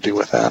are going to do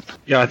with that.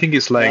 Yeah, I think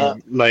it's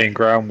laying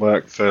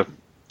groundwork for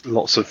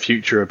lots of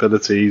future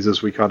abilities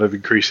as we kind of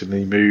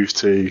increasingly move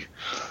to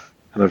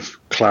kind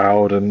of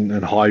cloud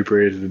and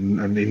hybrid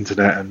and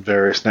internet and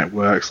various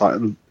networks.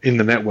 Like in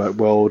the network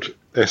world,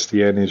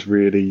 SDN is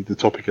really the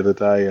topic of the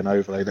day, and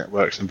overlay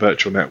networks and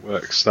virtual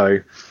networks. So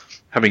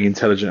having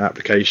intelligent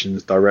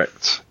applications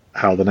direct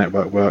how the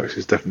network works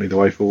is definitely the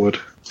way forward.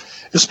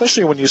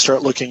 Especially when you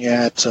start looking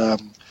at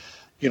some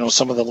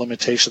of the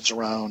limitations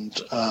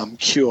around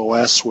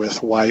QoS with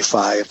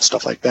Wi-Fi and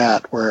stuff like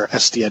that, where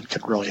SDN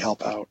can really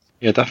help out.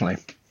 Yeah,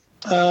 definitely.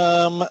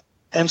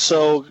 And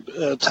so,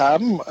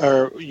 Tom,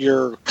 or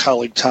your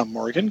colleague Tom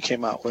Morgan,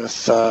 came out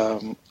with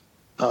an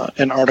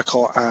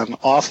article on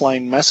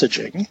offline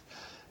messaging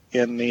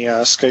in the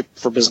Skype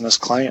for Business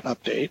client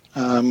update.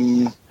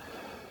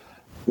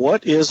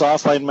 What is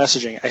offline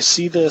messaging? I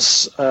see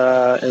this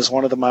as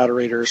one of the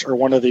moderators or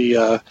one of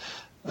the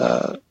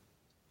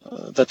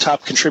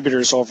top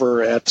contributors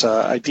over at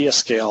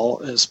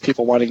IdeaScale is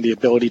people wanting the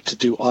ability to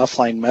do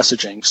offline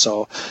messaging.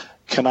 So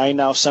can I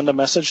now send a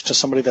message to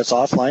somebody that's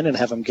offline and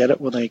have them get it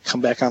when they come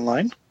back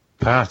online?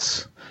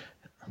 Pat,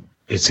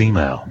 it's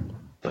email,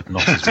 but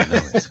not as we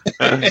know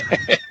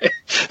it.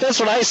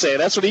 That's what I say.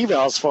 That's what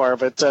email is for.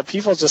 But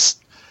people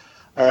just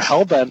are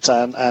hell-bent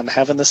on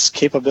having this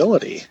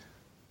capability.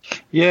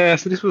 Yeah,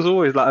 so this was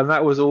always and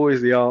that was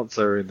always the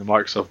answer in the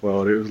Microsoft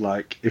world. It was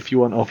like, if you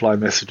want offline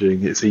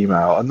messaging, it's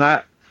email. And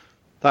that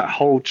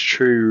holds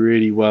true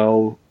really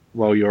well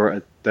while you're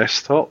at a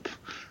desktop.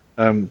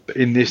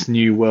 In this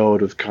new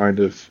world of kind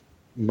of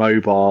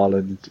mobile,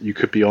 and you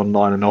could be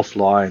online and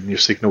offline, your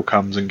signal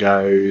comes and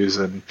goes,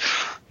 and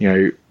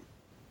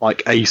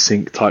like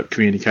async type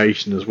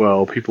communication as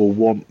well. People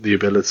want the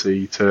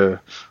ability to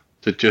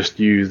just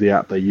use the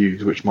app they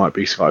use, which might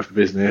be Skype for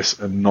Business,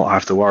 and not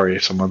have to worry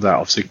if someone's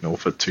out of signal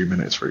for 2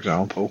 minutes, for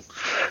example.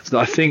 So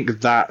I think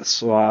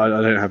that's why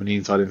I don't have any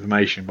inside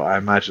information, but I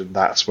imagine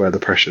that's where the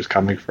pressure is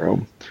coming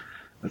from.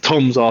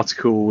 Tom's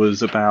article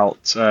was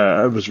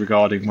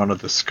regarding one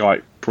of the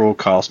Skype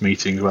broadcast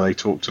meetings where they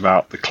talked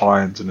about the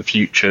client and the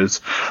futures,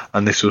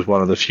 and this was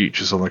one of the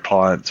futures on the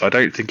client. So I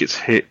don't think it's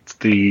hit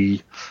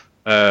the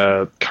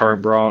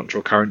current branch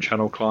or current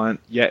channel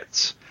client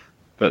yet,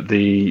 but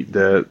the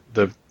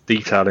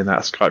detail in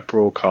that Skype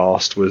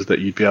broadcast was that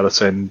you'd be able to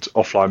send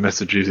offline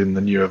messages in the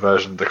newer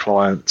version of the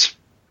client,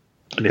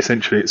 and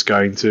essentially it's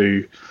going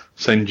to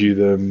send you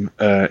them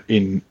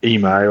in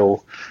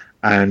email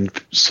and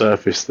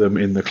surface them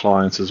in the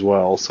client as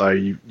well. So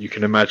you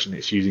can imagine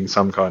it's using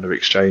some kind of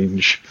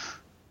exchange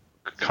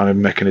kind of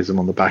mechanism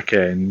on the back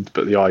end,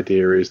 but the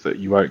idea is that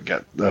you won't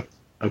get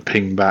a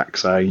ping back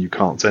saying you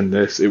can't send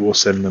this. It will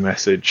send the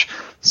message,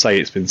 say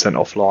it's been sent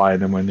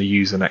offline, and when the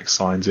user next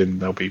signs in,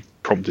 they'll be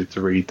prompted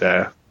to read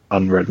their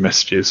unread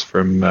messages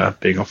from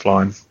being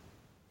offline.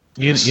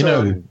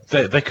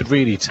 They could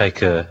really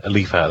take a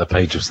leaf out of the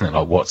page of something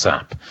like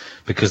WhatsApp,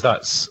 because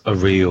that's a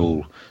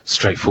real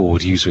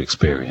straightforward user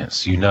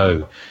experience.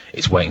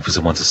 It's waiting for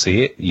someone to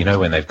see it.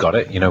 When they've got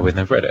it. When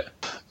they've read it.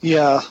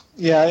 Yeah,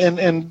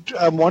 and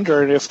I'm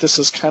wondering if this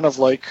is kind of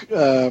like,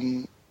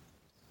 when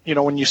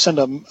you send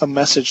a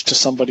message to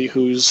somebody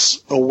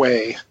who's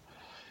away,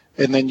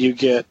 and then you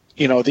get,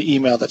 the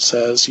email that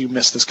says you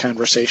missed this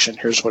conversation.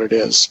 Here's what it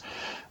is.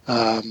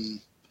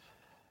 I'm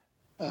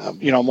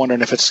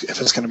wondering if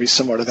it's going to be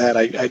similar to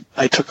that.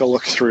 I took a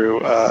look through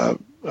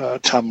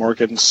Tom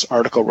Morgan's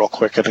article real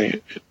quick,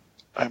 and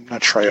I'm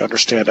not sure I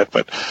understand it,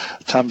 but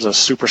Tom's a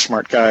super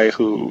smart guy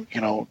who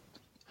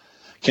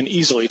can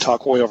easily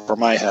talk way over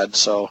my head.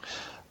 So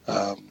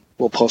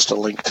we'll post a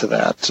link to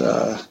that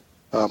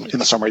in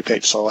the summary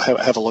page. So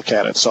have a look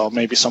at it. So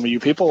maybe some of you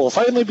people will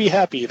finally be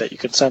happy that you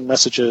can send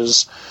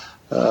messages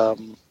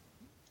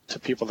to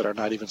people that are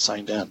not even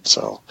signed in.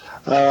 So.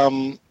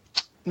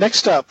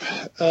 Next up,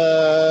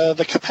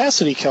 the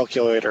capacity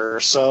calculator.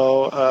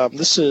 So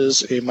this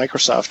is a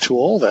Microsoft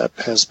tool that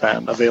has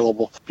been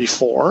available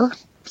before.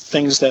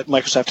 Things that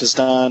Microsoft has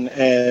done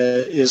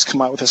is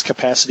come out with this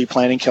capacity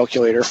planning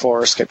calculator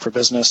for Skype for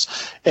Business,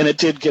 and it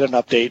did get an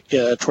update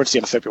towards the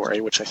end of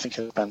February, which I think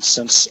has been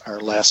since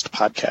our last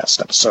podcast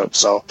episode.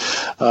 So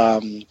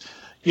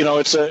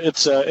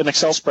it's an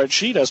Excel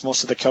spreadsheet, as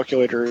most of the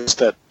calculators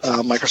that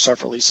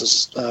Microsoft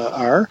releases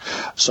are.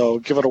 So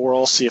give it a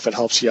whirl, see if it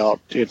helps you out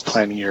in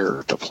planning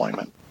your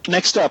deployment.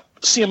 Next up,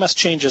 CMS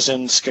changes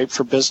in Skype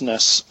for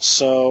Business.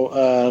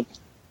 So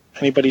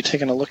Anybody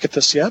taken a look at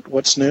this yet?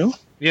 What's new?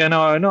 Yeah,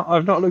 no,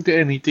 I've not looked at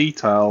any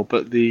detail,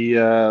 but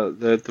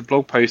the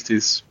blog post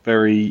is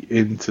very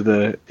into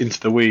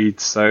the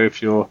weeds. So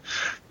if you're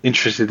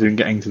interested in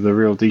getting to the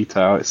real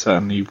detail, it's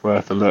certainly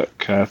worth a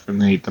look from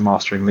the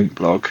Mastering Link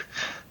blog.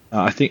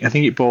 I think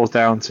it boils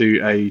down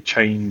to a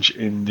change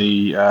in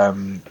the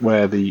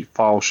where the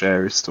file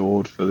share is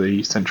stored for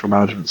the central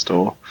management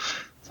store.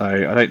 So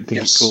I don't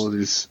think it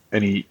causes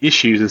any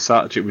issues as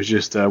such. It was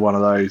just one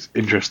of those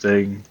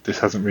interesting, this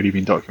hasn't really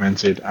been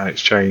documented and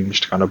it's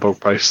changed kind of blog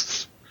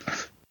posts.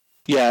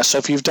 Yeah, so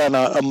if you've done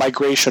a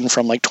migration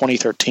from like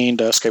 2013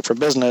 to Skype for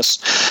Business,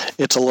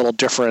 it's a little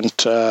different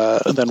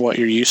than what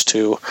you're used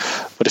to.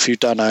 But if you've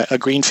done a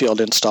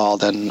greenfield install,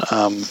 then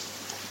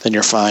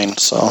you're fine.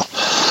 So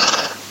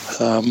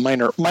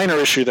minor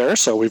issue there.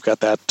 So we've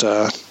got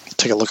that.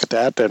 Take a look at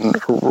that, and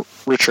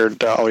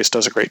Richard always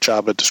does a great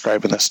job at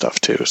describing this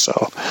stuff too, so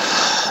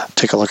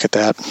take a look at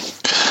that.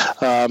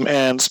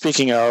 And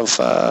speaking of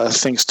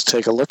things to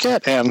take a look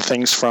at and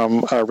things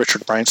from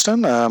Richard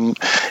Bryanston,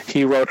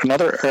 he wrote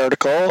another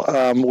article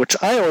which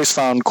I always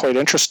found quite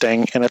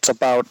interesting, and it's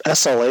about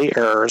SLA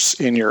errors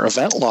in your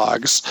event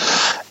logs,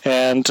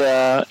 and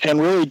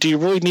really, do you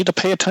really need to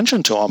pay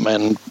attention to them?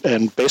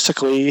 And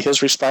basically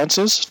his response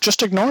is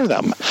just ignore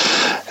them.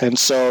 And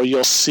so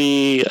you'll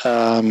see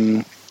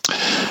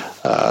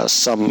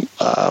some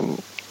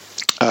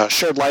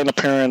shared line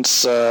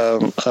appearance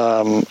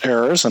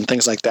errors and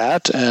things like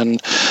that,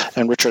 and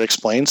Richard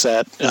explains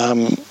that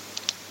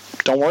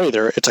don't worry,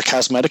 it's a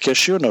cosmetic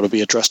issue and it'll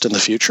be addressed in the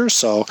future.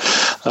 So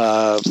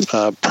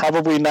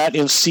probably not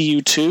in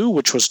CU2,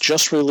 which was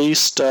just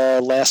released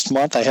last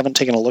month. I haven't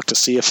taken a look to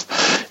see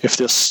if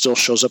this still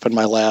shows up in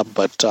my lab,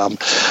 but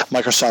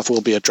Microsoft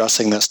will be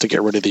addressing this to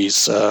get rid of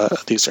these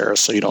errors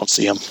so you don't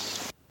see them.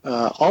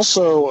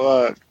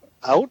 Also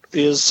out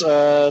is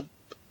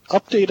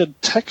updated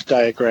tech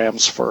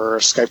diagrams for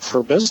Skype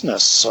for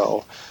Business.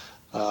 So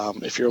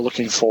if you're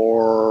looking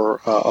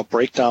for a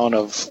breakdown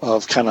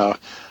of kind of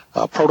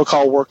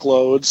protocol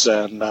workloads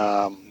and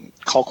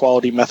call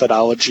quality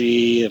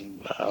methodology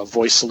and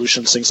voice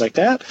solutions, things like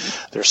that,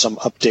 there's some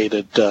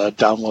updated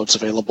downloads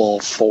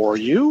available for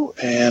you.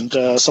 And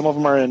some of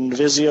them are in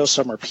Visio,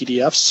 some are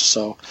PDFs.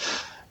 So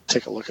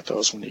take a look at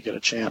those when you get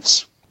a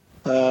chance.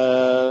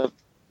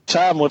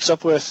 Tom, what's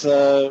up with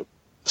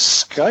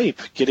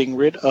Skype getting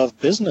rid of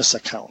business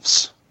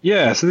accounts?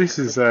 Yeah, so this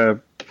is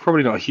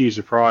probably not a huge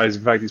surprise.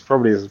 In fact, it's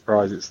probably a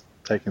surprise it's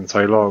taken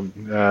so long.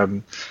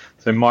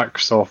 So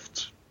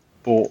Microsoft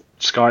bought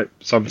Skype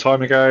some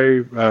time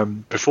ago.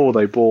 Before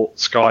they bought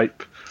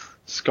Skype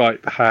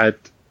had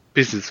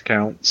business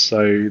accounts,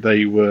 so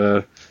they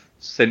were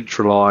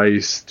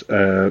centralized.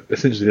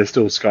 Essentially, they're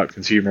still Skype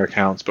consumer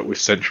accounts, but with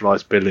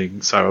centralized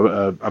billing.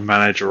 So a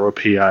manager or a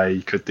PA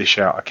could dish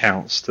out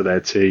accounts to their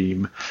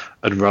team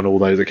and run all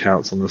those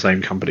accounts on the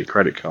same company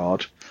credit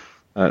card.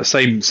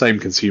 Same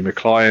consumer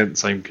client,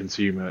 same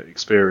consumer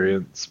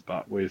experience,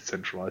 but with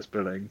centralized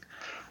billing.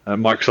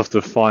 Microsoft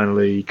have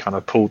finally kind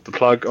of pulled the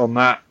plug on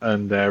that,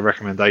 and their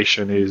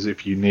recommendation is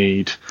if you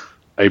need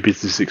a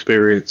business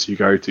experience, you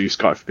go to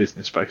Skype for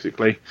Business,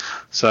 basically.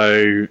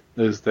 So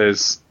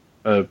there's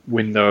a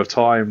window of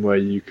time where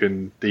you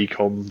can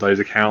decom those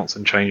accounts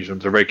and change them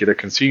to regular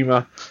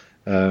consumer,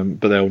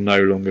 but there'll no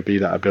longer be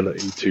that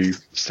ability to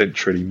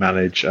centrally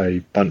manage a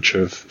bunch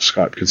of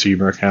Skype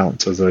consumer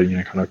accounts as a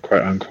kind of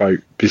quote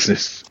unquote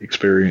business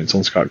experience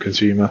on Skype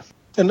consumer.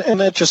 And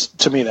that just,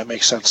 to me, that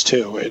makes sense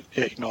too.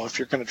 If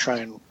you're going to try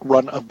and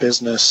run a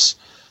business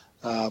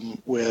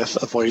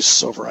with a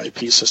voice over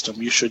IP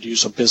system, you should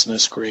use a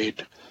business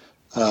grade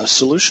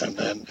solution,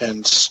 and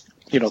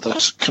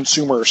the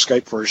consumer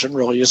Skype version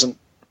really isn't,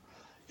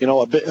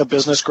 a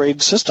business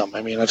grade system.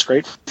 I mean, that's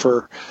great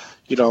for,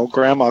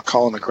 grandma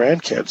calling the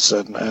grandkids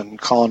and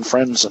calling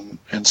friends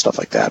and stuff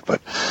like that. But,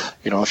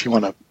 if you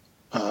want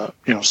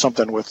to,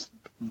 something with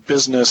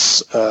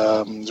business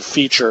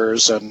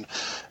features and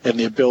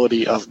the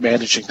ability of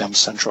managing them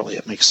centrally,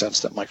 it makes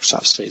sense that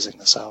Microsoft's phasing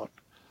this out.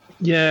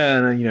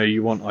 Yeah, and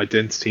you want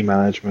identity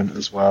management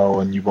as well,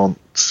 and you want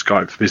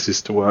Skype for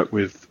Business to work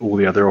with all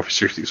the other Office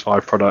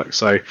 365 products.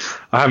 So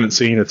I haven't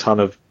seen a ton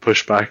of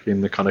pushback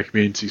in the kind of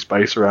community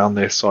space around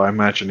this, so I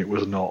imagine it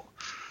was not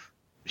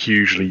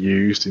hugely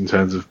used in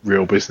terms of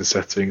real business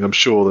settings. I'm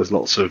sure there's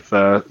lots of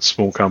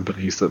small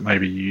companies that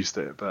maybe used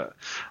it, but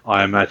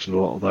I imagine a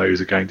lot of those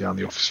are going down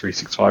the Office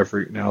 365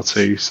 route now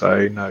too,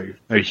 so no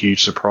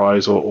huge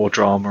surprise or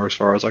drama as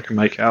far as I can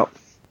make out.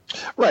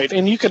 Right,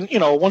 and you can,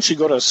 once you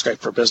go to Skype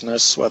for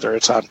Business, whether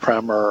it's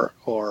on-prem or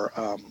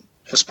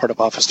as part of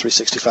Office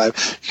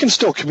 365, you can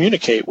still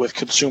communicate with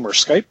consumer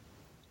Skype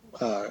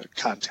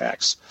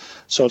contacts.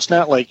 So it's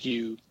not like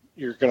you're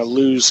going to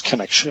lose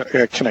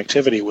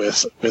connectivity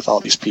with all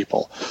these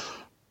people.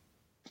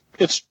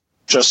 It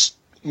just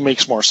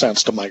makes more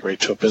sense to migrate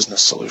to a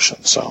business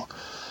solution. So,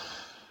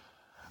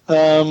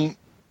 Jens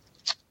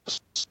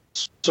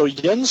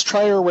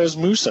Trier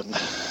Rasmussen.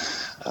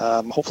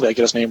 Hopefully I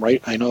get his name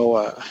right. I know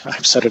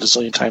I've said it a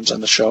zillion times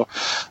on the show.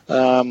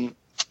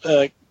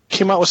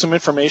 came out with some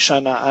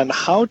information on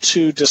how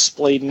to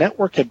display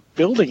network and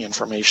building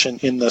information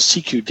in the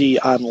CQD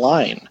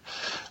online.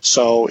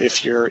 So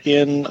if you're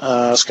in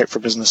Skype for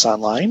Business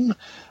Online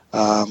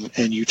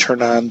and you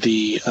turn on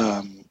the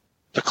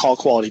call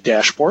quality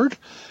dashboard,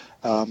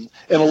 and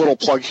a little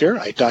plug here,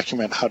 I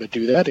document how to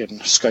do that in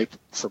Skype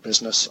for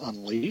Business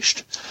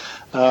Unleashed.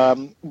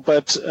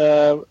 But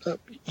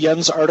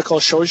Yen's article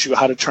shows you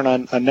how to turn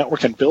on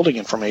network and building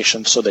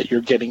information so that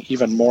you're getting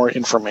even more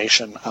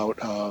information out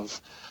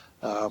of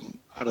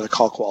the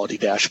call quality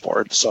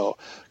dashboard. So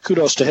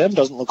kudos to him.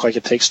 Doesn't look like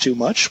it takes too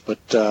much,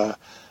 but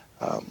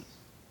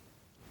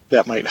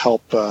that might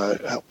help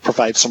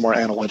provide some more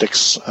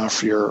analytics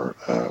for your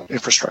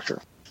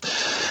infrastructure.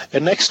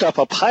 And next up,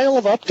 a pile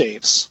of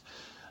updates.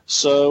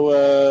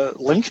 So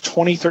Link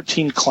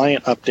 2013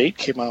 client update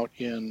came out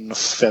in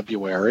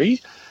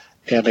February,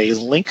 and a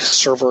Link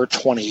Server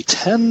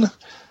 2010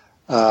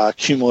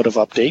 cumulative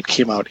update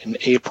came out in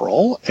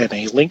April, and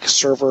a Link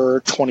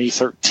Server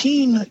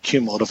 2013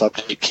 cumulative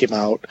update came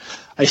out,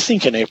 I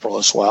think, in April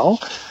as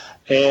well.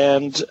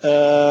 And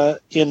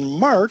in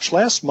March,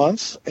 last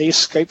month, a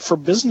Skype for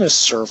Business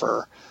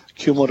Server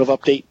cumulative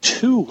update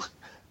 2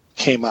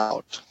 came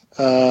out.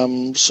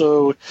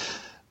 So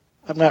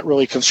I'm not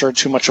really concerned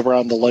too much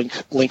around the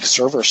Link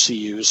Server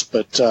CUs,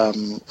 but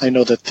I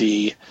know that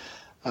they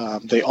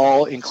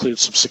all include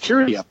some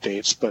security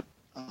updates. But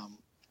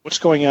what's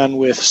going on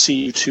with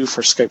CU2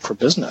 for Skype for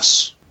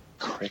Business?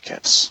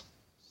 Crickets.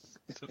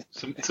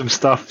 Some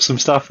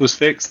stuff was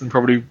fixed and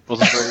probably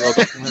wasn't very well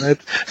documented.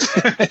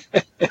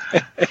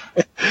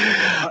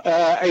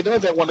 I know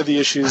that one of the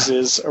issues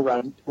is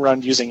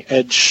around using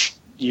Edge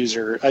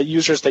users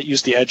that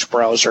use the Edge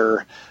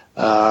browser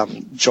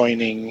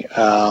joining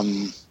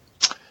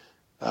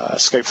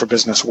Skype for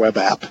Business web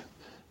app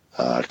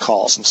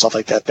calls and stuff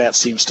like that. That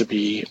seems to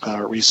be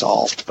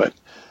resolved, but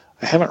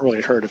I haven't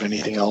really heard of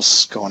anything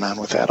else going on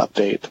with that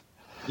update.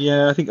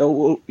 Yeah, I think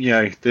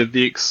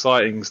the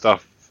exciting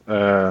stuff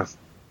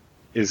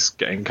is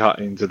getting cut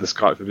into the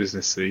Skype for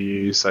Business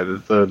CU, so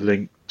that the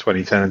Link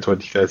 2010 and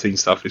 2013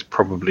 stuff is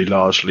probably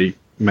largely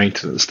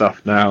maintenance stuff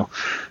now.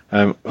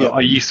 I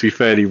used to be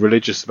fairly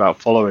religious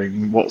about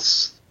following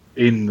what's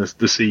in the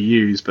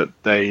CUs, but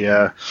they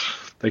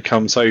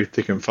come so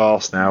thick and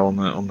fast now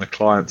on the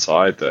client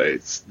side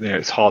that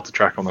it's hard to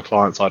track on the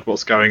client side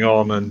what's going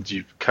on, and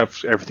you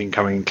have everything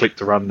coming and click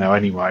to run now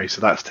anyway.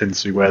 So that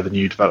tends to be where the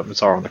new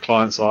developments are on the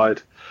client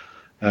side.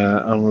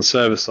 On the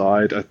server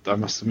side, I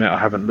must admit I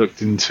haven't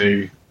looked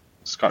into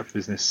Skype for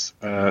Business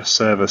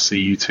server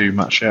CU2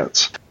 much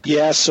yet.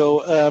 Yeah,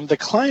 so the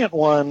client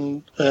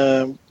one,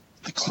 the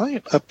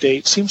client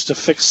update seems to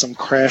fix some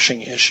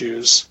crashing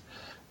issues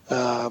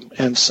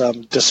and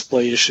some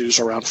display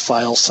issues around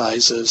file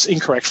sizes,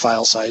 incorrect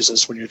file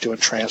sizes when you're doing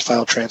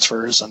file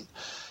transfers and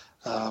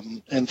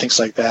things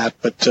like that.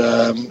 But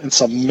and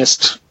some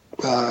missed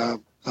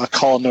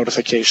call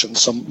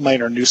notifications, some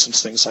minor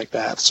nuisance things like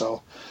that.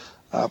 So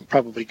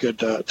probably good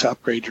to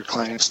upgrade your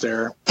clients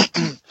there.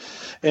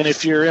 And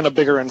if you're in a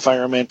bigger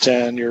environment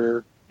and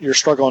you're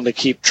struggling to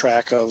keep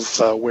track of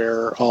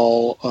where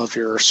all of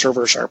your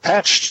servers are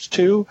patched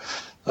to,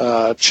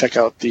 check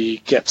out the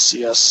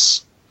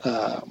getcs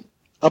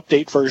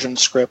update version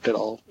script.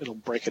 It'll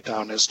break it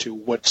down as to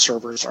what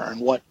servers are in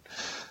what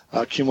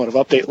cumulative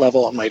update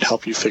level. It might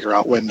help you figure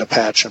out when to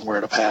patch and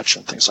where to patch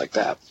and things like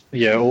that.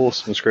 Yeah,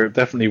 awesome script.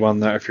 Definitely one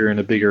that if you're in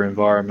a bigger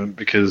environment,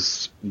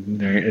 because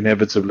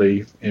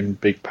inevitably in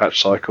big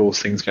patch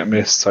cycles things get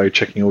missed. So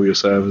checking all your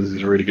servers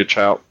is a really good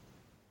shout.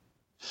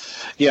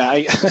 Yeah,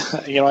 I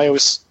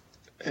always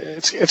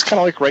it's kind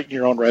of like writing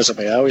your own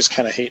resume. I always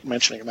kind of hate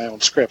mentioning my own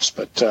scripts,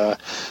 but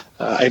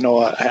I know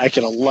I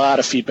get a lot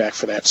of feedback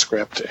for that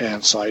script,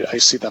 and so I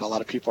see that a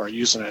lot of people are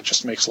using it. It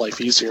just makes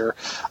life easier.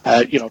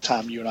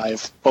 Tom, you and I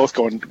have both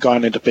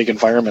gone into big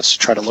environments to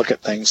try to look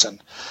at things,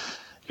 and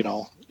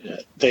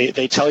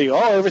they tell you,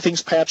 oh,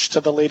 everything's patched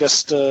to the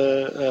latest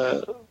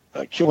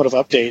cumulative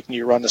update, and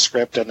you run the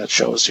script, and it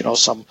shows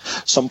some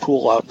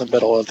pool out in the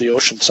middle of the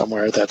ocean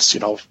somewhere that's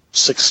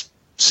 6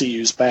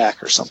 CUs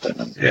back or something.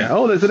 And,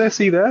 there's an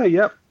SE there.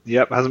 Yep,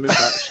 hasn't been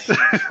patched.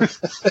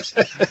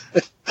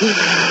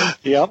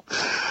 Yep.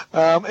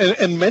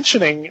 And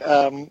mentioning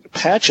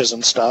patches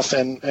and stuff,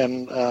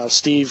 and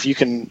Steve, you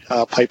can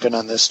pipe in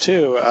on this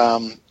too.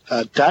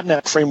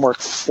 .NET Framework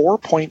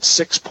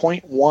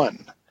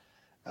 4.6.1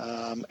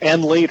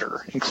 and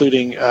later,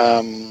 including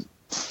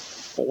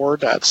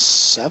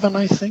 4.7,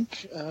 I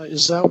think,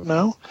 is out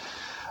now.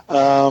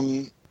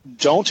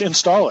 Don't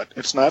install it.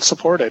 It's not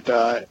supported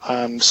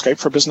on Skype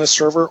for Business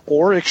Server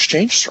or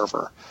Exchange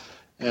Server.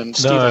 And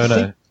Steve,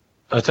 no.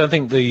 I don't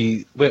think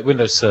the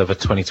Windows Server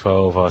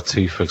 2012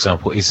 R2, for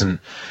example, isn't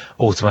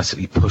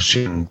automatically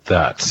pushing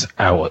that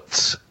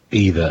out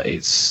either.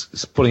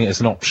 It's putting it as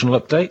an optional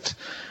update.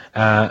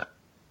 And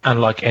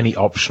like any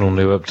optional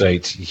new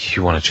update,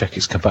 you want to check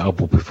it's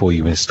compatible before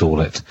you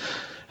install it.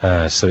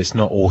 So it's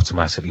not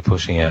automatically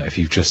pushing out if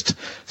you've just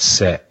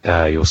set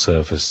your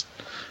servers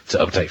to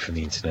update from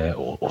the internet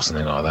or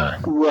something like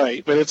that.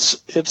 Right, but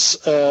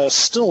it's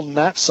still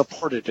not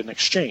supported in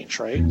Exchange,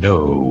 right?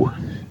 No.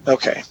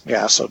 Okay,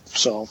 yeah, so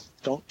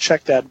don't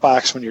check that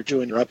box when you're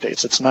doing your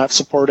updates. It's not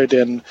supported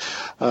in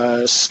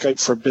Skype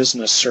for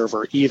Business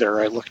server either.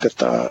 I looked at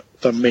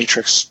the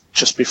matrix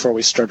just before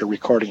we started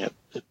recording it.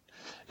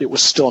 It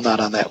was still not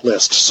on that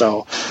list.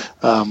 So,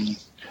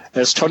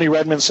 as Tony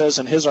Redmond says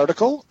in his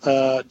article,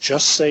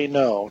 just say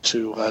no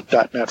to .NET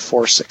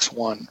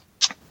 4.6.1.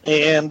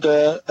 And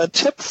a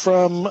tip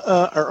from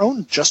our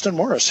own Justin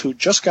Morris, who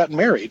just got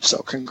married. So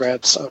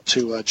congrats out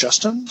to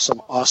Justin.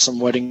 Some awesome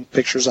wedding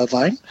pictures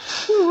online.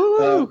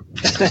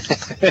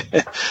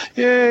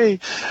 Yay.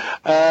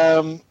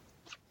 And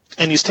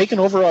he's taken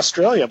over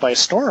Australia by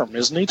storm,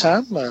 isn't he,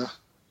 Tom?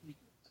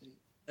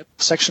 That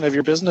section of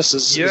your business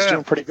is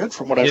doing pretty good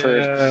from what I've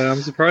heard. Yeah,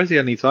 I'm surprised he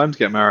had any time to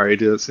get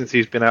married. Since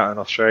he's been out in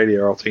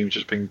Australia, our team's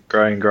just been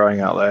growing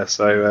out there.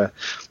 So,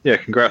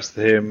 congrats to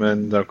him,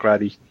 and I'm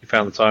glad he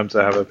found the time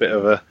to have a bit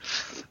of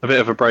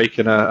a break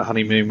and a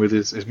honeymoon with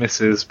his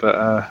missus.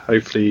 But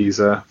hopefully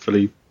he's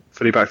fully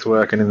back to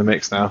work and in the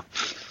mix now.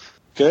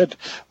 Good.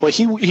 Well,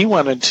 he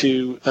wanted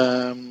to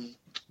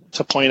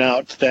point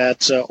out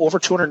that over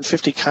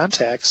 250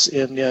 contacts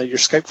in your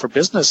Skype for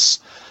Business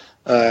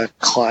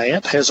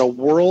client has a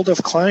world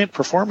of client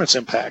performance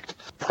impact.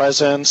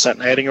 Presence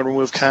and adding and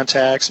remove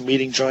contacts,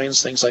 meeting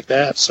joins, things like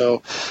that.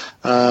 So,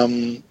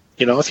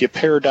 if you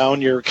pare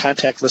down your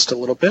contact list a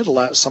little bit,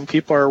 some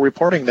people are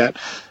reporting that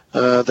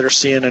they're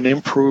seeing an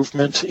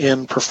improvement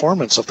in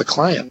performance of the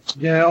client.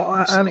 Yeah,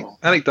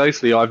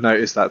 anecdotally, I've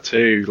noticed that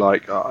too.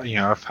 Like,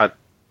 I've had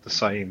the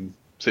same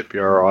SIP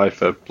URI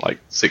for like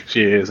 6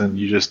 years, and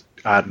you just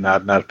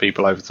add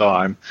people over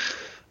time.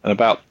 And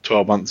about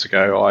 12 months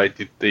ago, I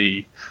did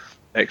the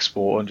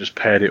export and just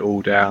pared it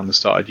all down and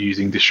started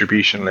using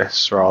distribution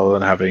lists rather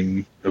than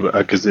having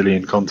a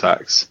gazillion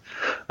contacts.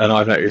 And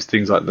I've noticed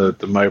things like the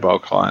mobile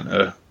client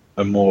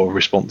are more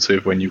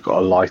responsive when you've got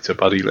a lighter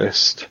buddy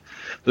list.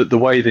 The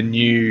way the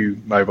new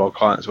mobile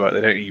clients work, they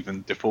don't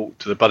even default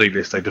to the buddy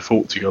list, they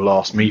default to your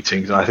last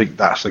meetings. And I think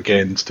that's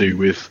again to do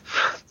with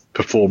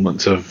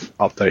performance of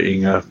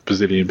updating a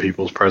bazillion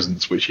people's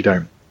presence, which you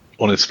don't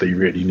honestly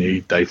really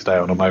need day to day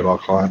on a mobile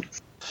client.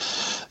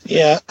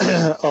 Yeah,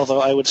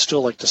 although I would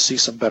still like to see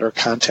some better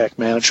contact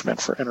management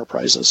for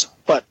enterprises,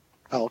 but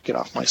I'll get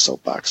off my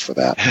soapbox for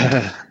that.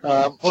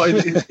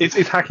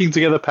 It's hacking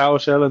together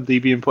PowerShell and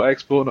DB import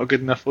export not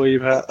good enough for you,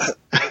 Pat?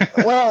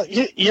 Well,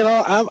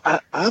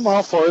 I'm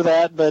all for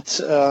that, but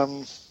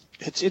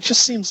it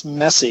just seems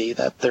messy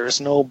that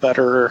there's no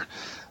better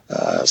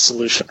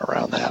solution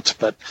around that.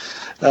 But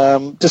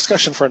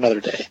discussion for another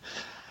day.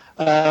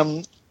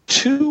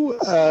 Two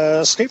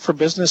Skype for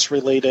Business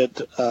related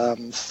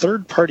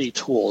third-party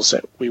tools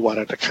that we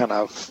wanted to kind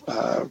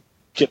of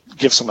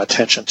give some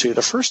attention to.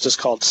 The first is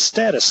called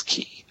Status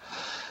Key,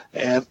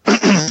 and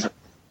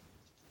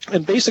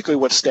and basically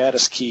what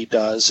Status Key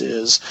does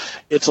is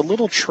it's a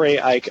little tray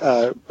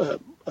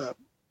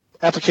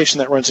application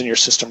that runs in your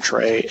system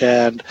tray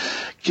and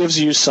gives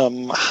you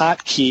some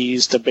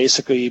hotkeys to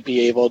basically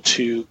be able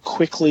to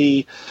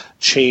quickly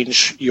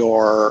change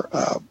your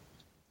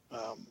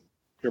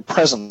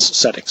presence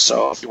settings.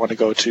 So if you want to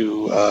go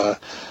to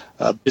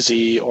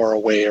busy or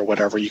away or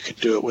whatever, you can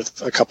do it with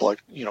a couple of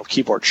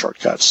keyboard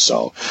shortcuts.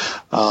 So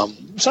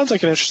sounds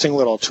like an interesting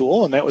little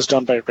tool, and that was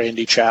done by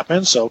Randy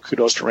Chapman. So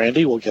kudos to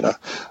Randy. We'll get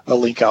a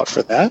link out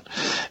for that.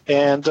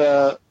 And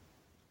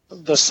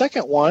the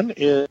second one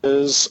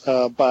is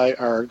by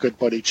our good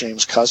buddy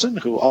James Cousin,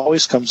 who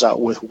always comes out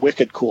with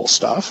wicked cool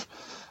stuff.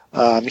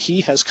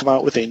 He has come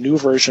out with a new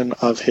version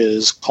of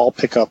his call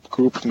pickup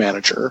group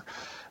manager.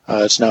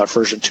 It's now at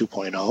version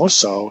 2.0,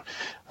 so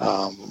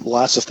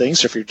lots of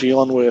things. If you're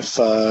dealing with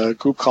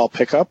group call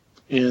pickup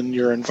in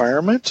your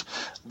environment,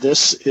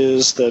 this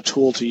is the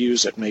tool to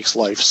use. It makes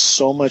life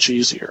so much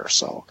easier.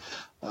 So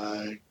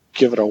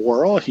give it a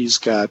whirl. He's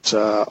got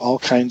all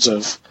kinds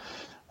of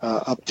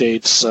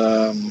updates.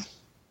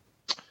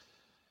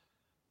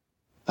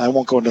 I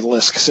won't go into the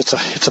list because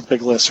it's a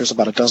big list. There's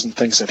about a dozen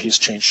things that he's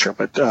changed here,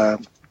 but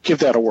give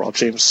that a whirl.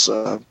 James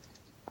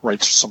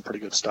writes some pretty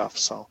good stuff.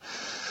 So.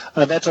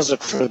 That does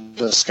it for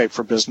the Skype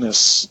for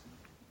Business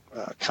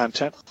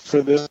content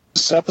for this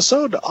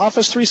episode.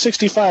 Office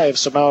 365.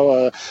 So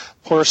now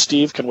poor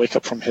Steve can wake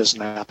up from his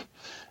nap.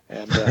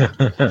 And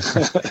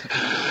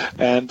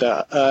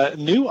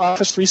new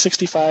Office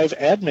 365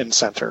 Admin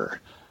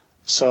Center.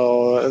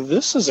 So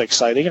this is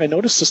exciting. I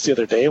noticed this the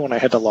other day when I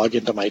had to log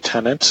into my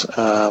tenant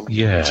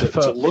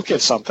to look at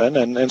something.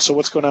 And so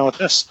what's going on with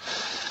this?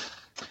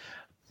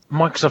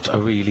 Microsoft are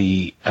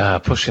really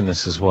pushing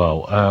this as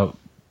well.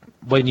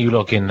 When you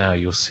log in now,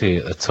 you'll see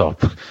at the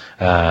top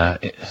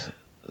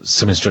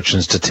some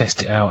instructions to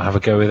test it out, have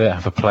a go with it,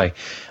 have a play.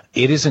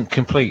 It isn't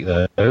complete,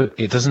 though.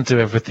 It doesn't do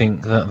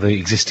everything that the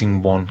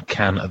existing one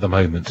can at the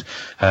moment.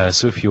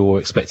 So if you're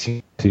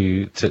expecting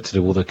to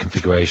do all the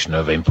configuration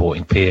of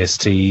importing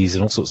PSTs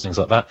and all sorts of things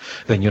like that,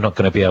 then you're not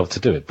going to be able to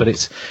do it. But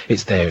it's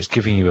there. It's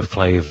giving you a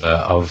flavour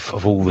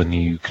of all the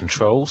new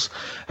controls.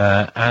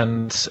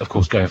 And, of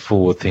course, going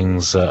forward,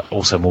 things are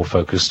also more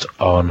focused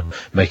on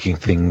making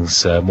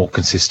things more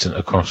consistent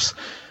across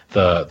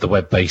the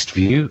web-based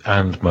view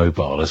and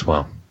mobile as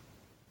well.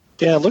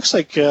 Yeah, it looks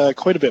like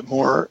quite a bit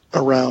more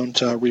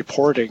around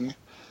reporting.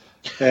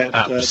 And,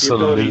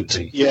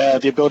 absolutely.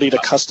 The ability to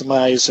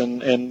customize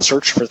and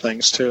search for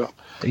things too.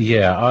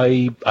 Yeah,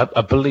 I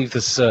believe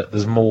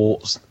there's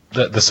more.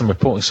 There's some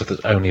reporting stuff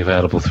that's only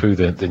available through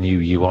the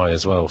new UI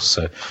as well.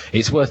 So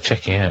it's worth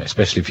checking out,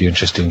 especially if you're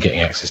interested in getting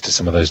access to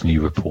some of those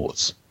new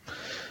reports.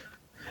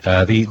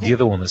 The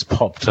other one that's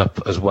popped up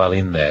as well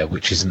in there,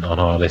 which isn't on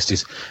our list,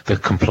 is the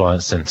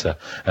Compliance Centre.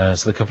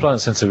 So the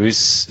Compliance Centre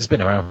has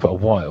been around for a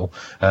while,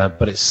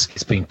 but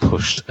it's being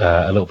pushed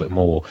a little bit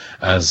more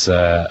as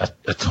a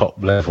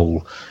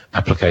top-level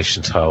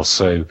application tile.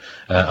 So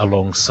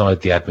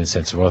alongside the Admin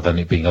Centre, rather than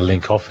it being a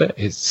link off it,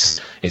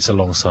 it's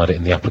alongside it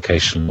in the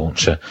application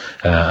launcher,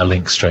 a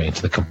link straight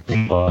into the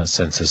Compliance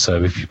Centre.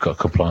 So if you've got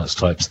compliance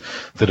types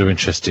that are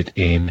interested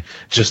in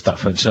just that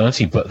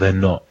functionality, but they're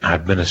not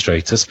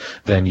administrators,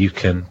 then you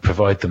can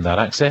provide them that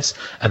access,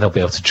 and they'll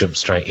be able to jump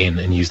straight in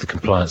and use the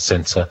Compliance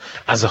Centre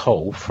as a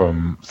whole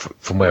from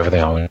wherever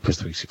they are in Office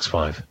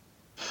 365.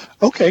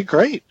 Okay,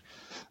 great.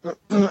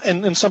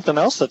 And something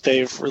else that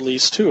they've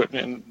released too,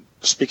 and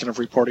speaking of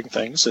reporting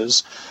things,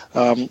 is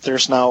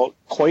there's now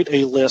quite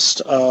a list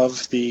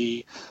of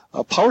the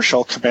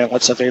PowerShell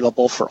commandlets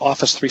available for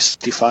Office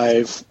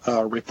 365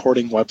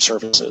 reporting web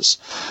services.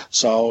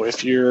 So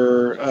if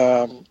you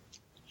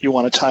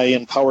want to tie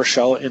in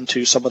PowerShell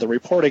into some of the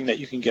reporting that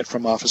you can get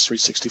from Office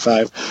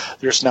 365,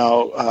 there's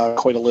now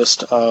quite a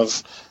list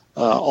of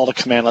all the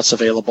commandlets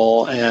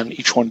available, and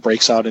each one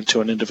breaks out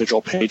into an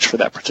individual page for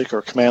that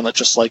particular commandlet,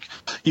 just like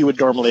you would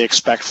normally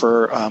expect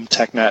for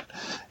TechNet,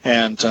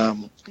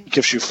 and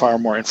gives you far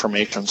more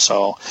information.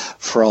 So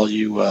for all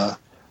you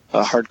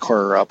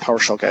hardcore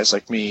PowerShell guys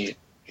like me,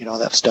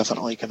 that's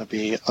definitely going to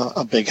be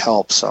a big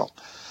help. So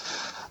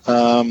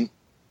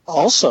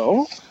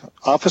also,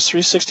 Office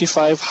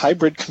 365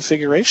 Hybrid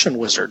Configuration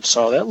Wizard.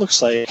 So that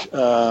looks like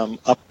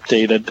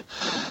updated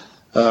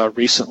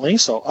recently.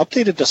 So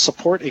updated to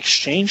support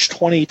Exchange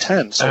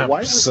 2010. So why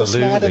was this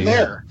not in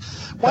there?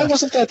 Why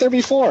wasn't that there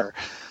before?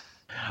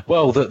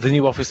 Well, the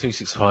new Office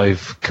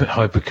 365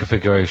 Hybrid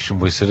Configuration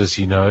Wizard, as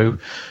you know,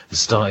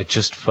 started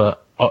just for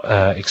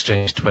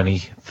Exchange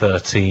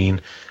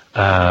 2013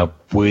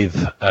 with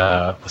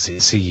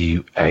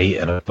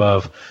CU8 and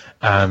above,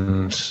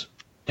 and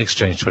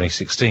Exchange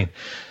 2016.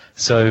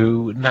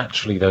 So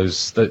naturally,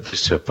 those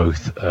two are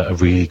both a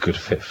really good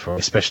fit for,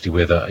 especially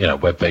with a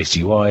web-based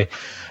UI.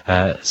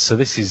 So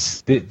this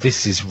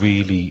is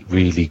really,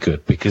 really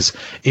good, because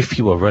if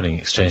you are running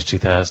Exchange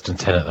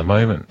 2010 at the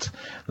moment,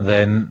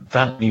 then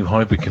that new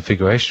Hybrid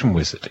Configuration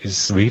Wizard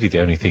is really the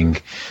only thing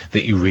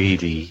that you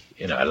really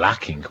are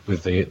lacking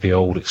with the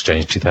old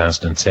Exchange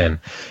 2010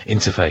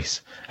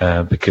 interface,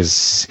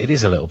 because it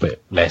is a little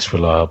bit less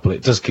reliable.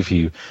 It does give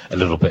you a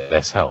little bit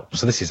less help.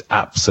 So this is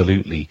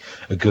absolutely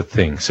a good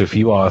thing. So if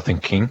you are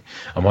thinking,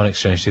 I'm on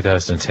Exchange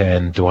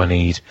 2010, do I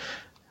need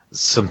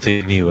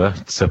something newer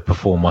to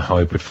perform my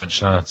hybrid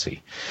functionality?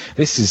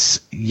 This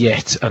is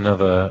yet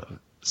another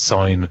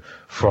sign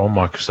from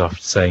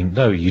Microsoft saying,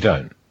 no, you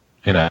don't.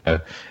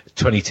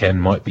 2010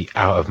 might be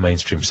out of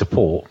mainstream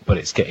support, but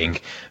it's getting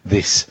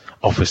this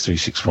Office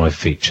 365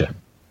 feature.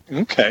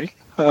 Okay,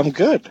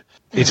 good.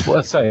 It's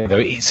worth saying, though,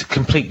 it's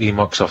completely in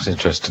Microsoft's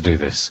interest to do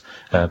this,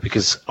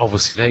 because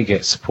obviously they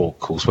get support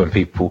calls when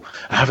people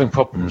are having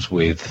problems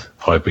with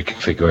Hybrid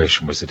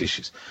Configuration Wizard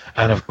issues.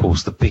 And, of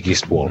course, the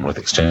biggest one with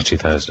Exchange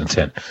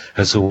 2010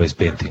 has always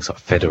been things like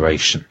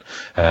federation,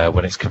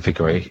 when it's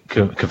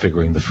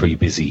configuring the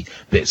FreeBSD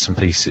bits and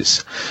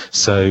pieces.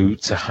 So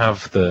to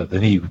have the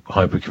new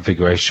Hybrid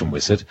Configuration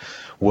Wizard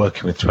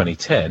working with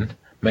 2010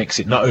 makes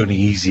it not only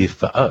easier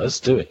for us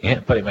doing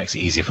it, but it makes it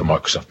easier for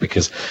Microsoft,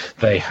 because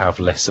they have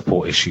less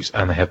support issues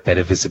and they have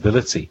better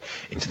visibility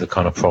into the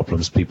kind of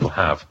problems people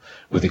have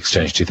with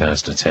Exchange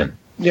 2010.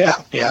 Yeah,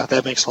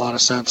 that makes a lot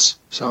of sense.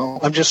 So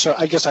I'm just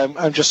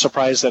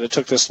surprised that it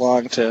took this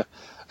long to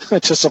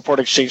support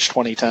Exchange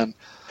 2010.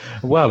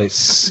 Well,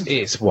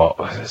 it's what,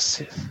 I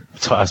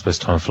suppose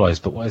time flies,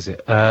 but what is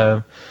it?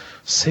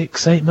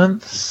 6-8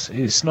 months?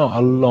 It's not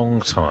a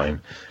long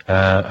time,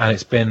 and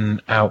it's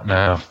been out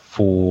now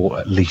for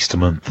at least a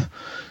month,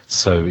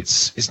 so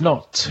it's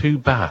not too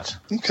bad.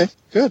 Okay,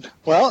 good.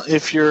 Well,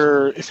 if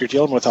you're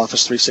dealing with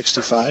Office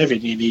 365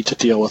 and you need to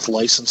deal with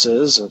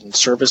licenses and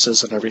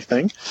services and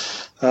everything,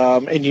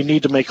 and you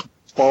need to make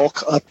bulk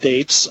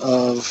updates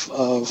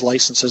of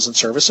licenses and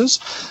services,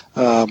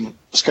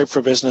 Skype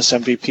for Business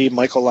MVP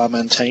Michael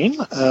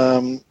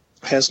LaMontagne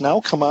has now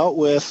come out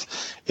with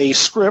a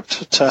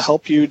script to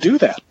help you do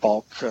that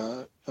bulk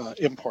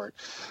import.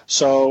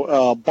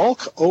 So bulk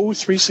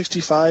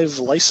O365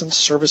 license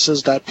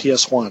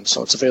services.ps1.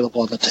 So it's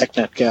available in the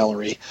TechNet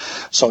gallery.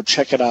 So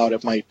check it out.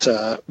 It might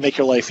make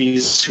your life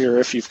easier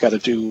if you've got to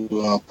do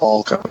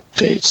bulk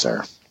updates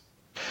there.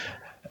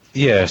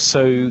 Yeah.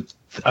 So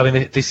I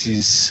mean, this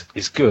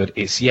is good.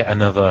 It's yet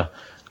another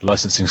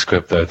licensing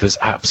script, though. There's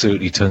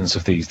absolutely tons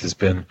of these. There's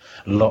been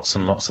lots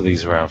and lots of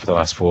these around for the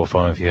last 4 or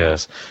 5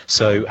 years.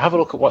 So have a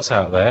look at what's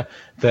out there.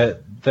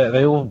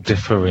 They all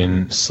differ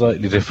in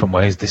slightly different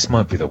ways. This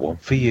might be the one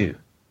for you.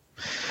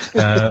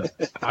 I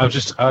was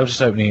just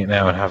opening it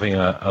now and having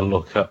a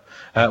look up.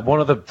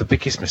 One of the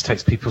biggest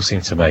mistakes people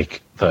seem to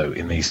make, though,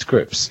 in these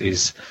scripts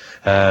is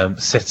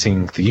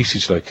setting the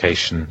usage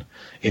location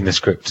in the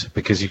script,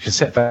 because you can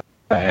set that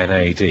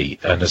NAD,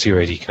 and Azure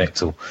AD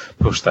Connect will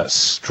push that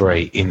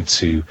straight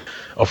into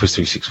Office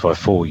 365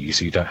 for you,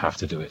 so you don't have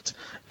to do it.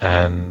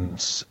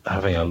 And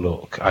having a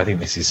look, I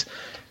think it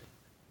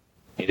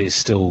is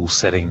still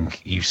setting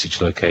usage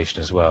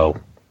location as well.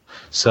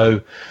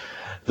 So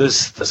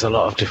there's a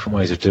lot of different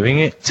ways of doing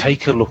it.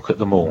 Take a look at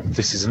them all.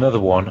 This is another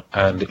one,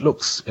 and it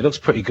looks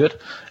pretty good.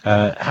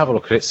 Have a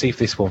look at it, see if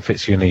this one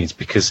fits your needs,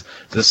 because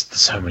there's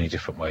so many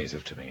different ways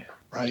of doing it.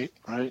 Right.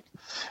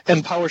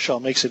 And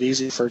PowerShell makes it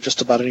easy for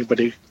just about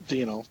anybody,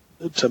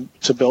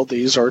 to build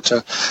these, or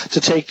to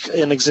take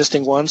an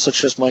existing one,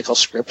 such as Michael's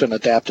script, and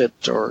adapt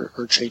it or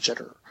change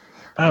it.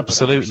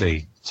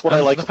 Absolutely. That's what I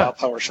like about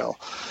PowerShell.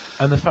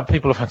 And the fact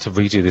people have had to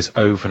redo this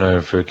over and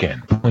over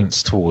again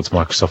points towards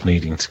Microsoft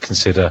needing to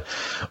consider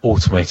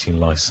automating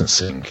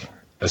licensing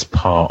as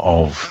part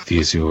of the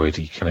Azure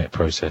AD Connect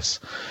process,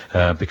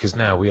 because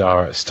now we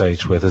are at a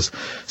stage where there's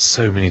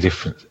so many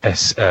different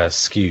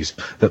SKUs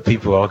that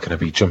people are going to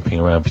be jumping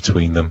around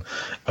between them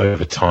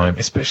over time,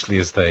 especially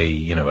as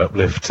they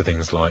uplift to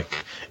things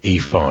like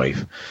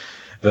E5,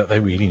 that they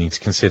really need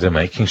to consider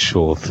making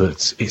sure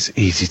that it's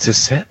easy to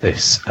set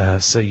this,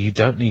 so you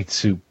don't need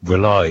to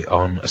rely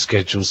on a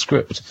scheduled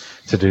script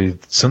to do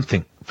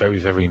something very,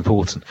 very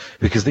important,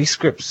 because these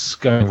scripts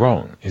going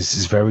wrong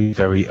is very,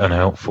 very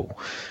unhelpful,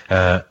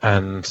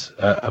 and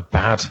a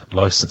bad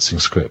licensing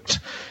script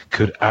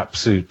could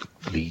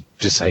absolutely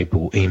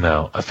disable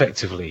email,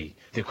 effectively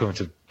the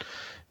equivalent of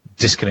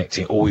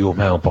disconnecting all your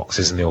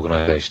mailboxes in the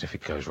organization if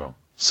it goes wrong.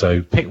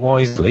 So pick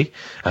wisely,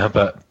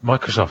 but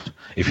Microsoft,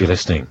 if you're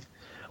listening,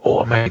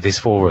 automate this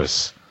for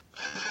us.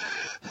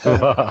 Get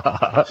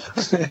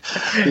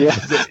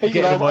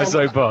in my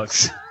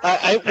soapbox.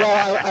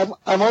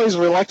 I'm always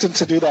reluctant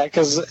to do that,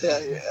 because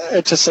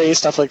to say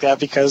stuff like that,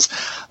 because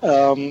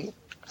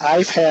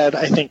I've had,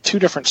 I think, 2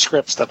 different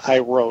scripts that I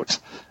wrote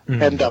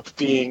end up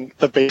being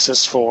the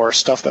basis for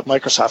stuff that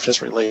Microsoft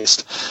has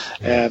released,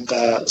 and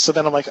so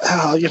then I'm like,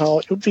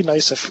 it would be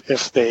nice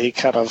if they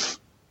kind of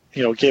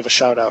gave a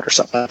shout out or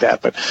something like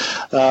that, but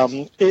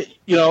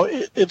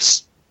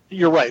it's.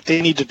 You're right.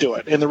 They need to do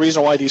it. And the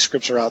reason why these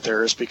scripts are out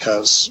there is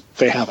because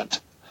they haven't.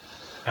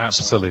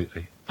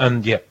 Absolutely. So.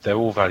 And, they're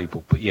all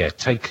valuable. But,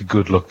 take a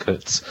good look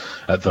at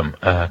them,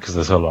 because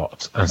there's a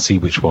lot, and see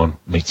which one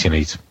meets your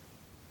needs.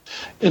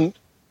 And,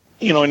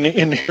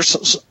 and here's,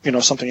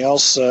 something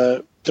else.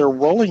 They're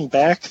rolling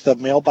back the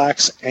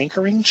mailbox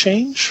anchoring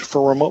change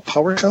for remote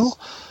PowerShell.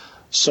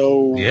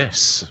 So,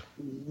 yes.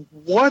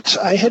 What?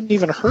 I hadn't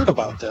even heard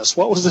about this.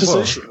 What was this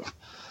issue?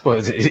 Well,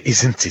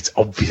 isn't it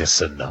obvious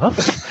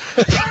enough?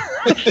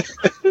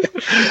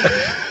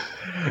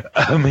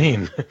 I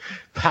mean,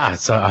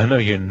 Pat, I know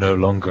you're no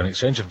longer an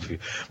Exchange review,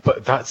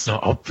 but that's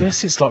not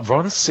obvious. It's like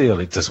Ron Seal.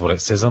 It does what it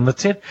says on the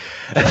tin.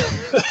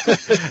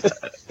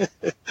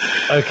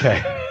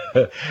 Okay.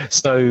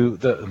 So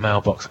the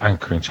mailbox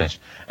anchoring change.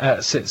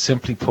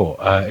 Simply put,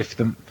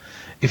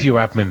 if your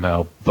admin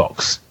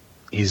mailbox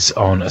is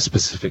on a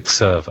specific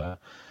server,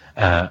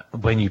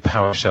 when you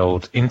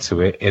PowerShelled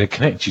into it, it'll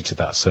connect you to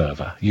that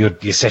server. Your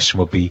session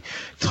will be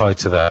tied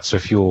to that. So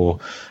if you're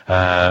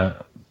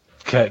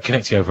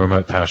connecting over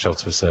remote PowerShell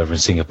to a server in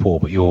Singapore,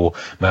 but your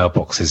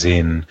mailbox is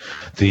in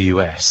the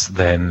US,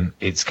 then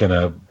it's going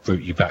to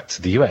route you back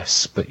to the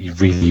US. But you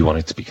really want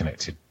it to be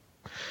connected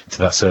to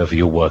that server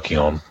you're working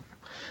on,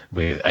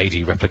 with AD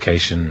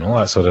replication, all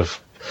that sort of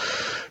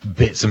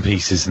bits and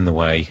pieces in the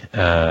way.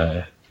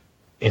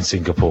 In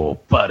Singapore,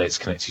 but it's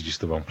connected just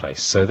to the wrong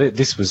place. So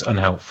this was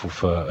unhelpful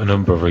for a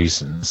number of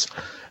reasons.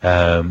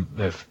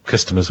 If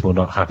customers were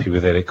not happy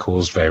with it, it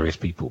caused various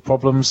people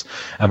problems,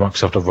 and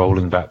Microsoft are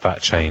rolling back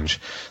that change.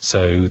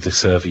 So the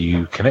server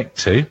you connect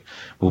to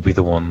will be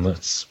the one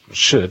that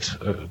should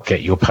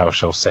get your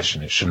PowerShell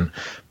session. It shouldn't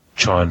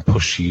try and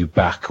push you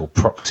back or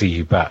proxy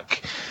you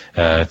back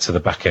to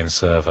the back-end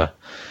server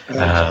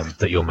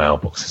that your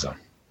mailbox is on.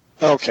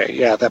 Okay,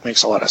 that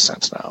makes a lot of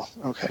sense now.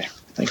 Okay.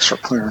 Thanks for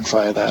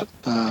clarifying that.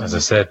 As I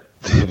said,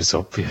 it was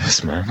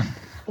obvious, man.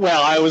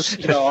 Well, I was,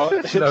 No,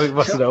 it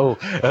wasn't at all.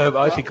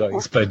 I think I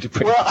explained it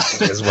pretty well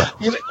as well.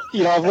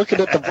 I'm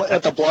looking at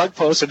the blog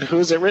post, and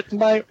who's it written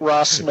by?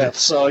 Ross Smith.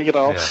 So,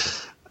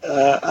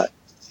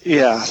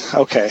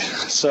 okay.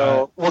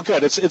 So, well,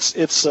 good.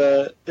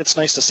 It's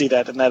nice to see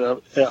that, and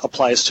that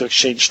applies to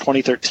Exchange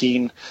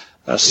 2013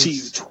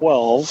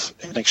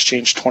 CU12 in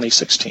Exchange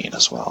 2016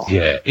 as well.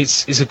 Yeah,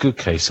 it's a good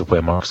case of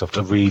where Microsoft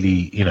are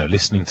really,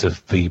 listening to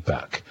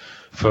feedback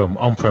from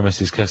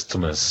on-premises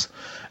customers.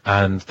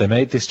 And they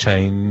made this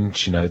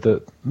change,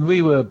 that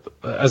we were,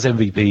 as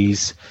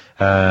MVPs,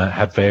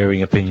 had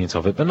varying opinions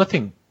of it, but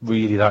nothing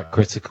really that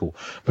critical.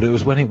 But it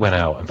was when it went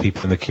out and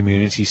people in the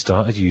community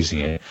started using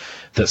it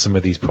that some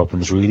of these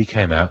problems really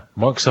came out.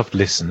 Microsoft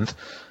listened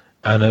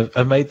and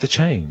made the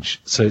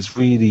change. So it's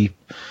really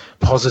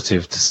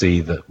positive to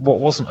see that what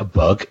wasn't a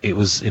bug, it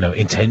was,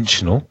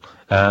 intentional.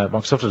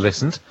 Microsoft had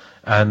listened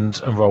and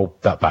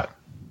rolled that back.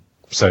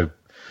 So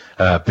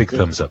big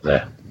thumbs up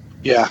there.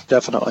 Yeah,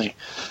 definitely.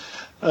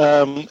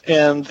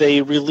 And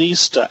they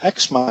released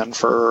XMON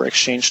for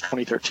Exchange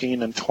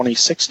 2013 and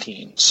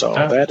 2016. So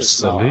that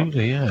is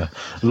absolutely, yeah.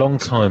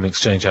 Long-time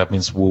Exchange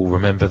admins will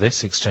remember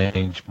this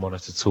Exchange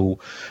Monitor tool.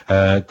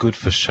 Good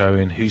for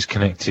showing who's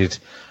connected,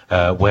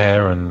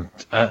 where, and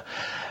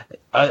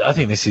I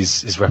think this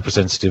is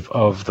representative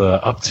of the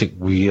uptick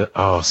we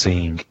are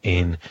seeing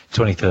in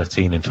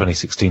 2013 and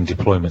 2016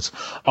 deployments.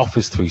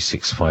 Office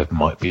 365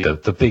 might be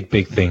the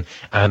big thing,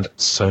 and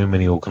so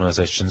many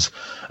organizations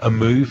are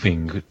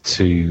moving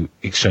to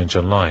Exchange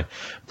Online.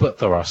 But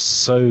there are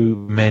so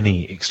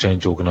many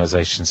Exchange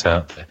organizations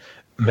out there,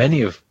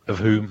 many of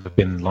whom have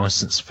been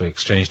licensed for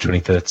Exchange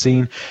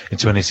 2013 and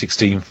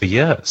 2016 for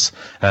years.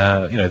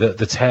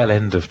 The tail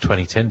end of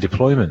 2010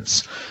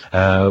 deployments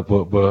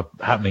were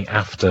happening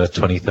after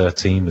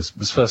 2013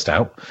 was first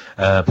out.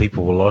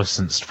 People were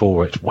licensed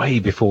for it way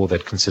before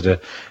they'd consider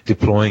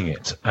deploying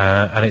it.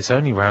 And it's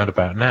only round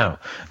about now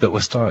that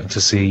we're starting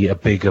to see a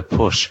bigger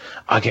push.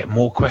 I get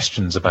more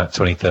questions about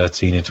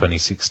 2013 and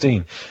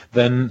 2016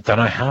 than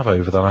I have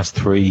over the last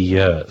 3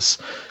 years.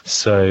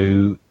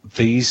 So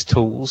these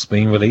tools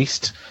being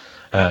released,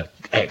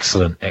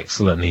 excellent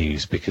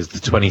news, because the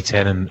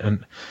 2010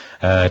 and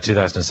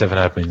 2007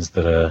 admins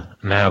that are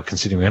now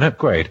considering an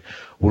upgrade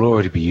will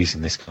already be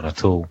using this kind of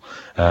tool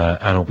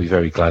and will be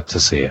very glad to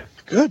see it.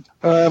 Good.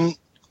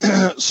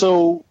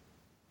 So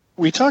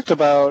we talked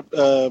about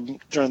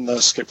during the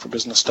Skype for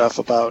Business stuff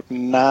about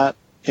not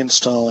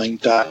installing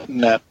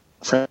 .NET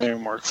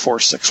Framework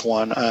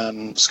 4.6.1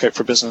 on Skype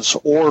for Business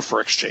or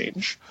for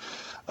Exchange.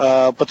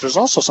 But there's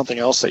also something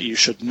else that you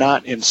should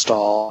not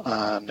install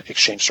on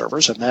Exchange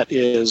servers, and that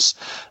is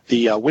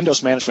the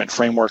Windows Management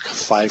Framework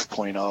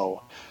 5.0.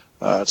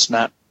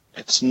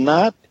 It's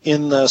not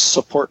in the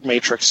support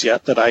matrix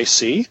yet that I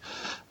see,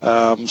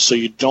 so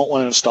you don't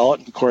want to install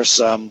it. Of course,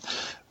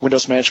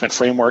 Windows Management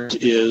Framework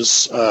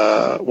is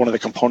one of the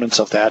components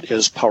of that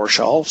is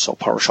PowerShell, so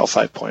PowerShell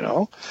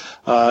 5.0.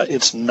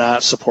 It's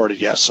not supported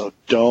yet, so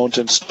don't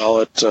install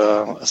it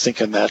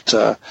thinking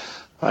that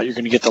you're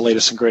going to get the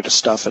latest and greatest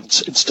stuff and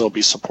still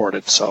be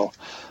supported. So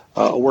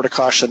a word of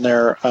caution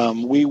there.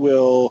 We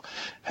will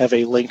have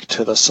a link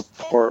to the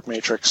support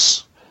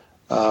matrix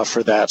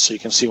for that, so you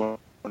can see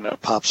when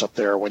it pops up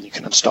there when you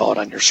can install it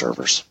on your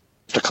servers.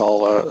 To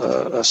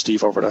call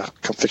Steve over to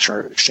come fix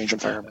your Exchange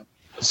environment.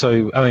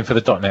 So, for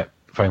the .NET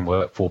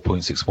Framework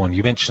 4.6.1,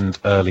 you mentioned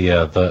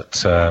earlier that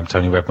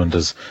Tony Redmond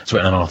has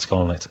written an article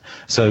on it.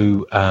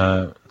 So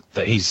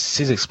that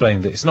he's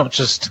explained that it's not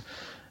just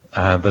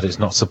that it's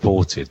not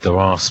supported. There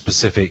are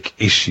specific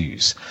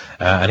issues,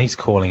 and he's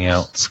calling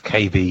out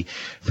KB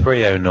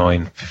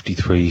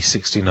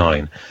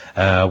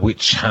 309-5369,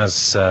 which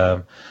has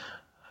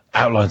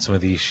outlined some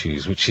of the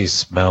issues, which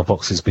is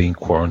mailboxes being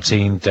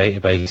quarantined,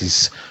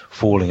 databases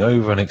falling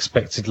over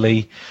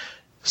unexpectedly,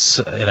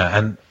 so,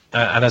 and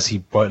as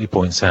he rightly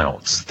points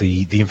out,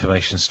 the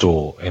information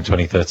store in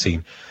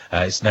 2013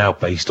 is now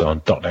based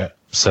on .NET,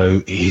 so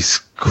it is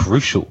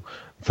crucial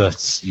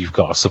that you've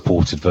got a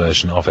supported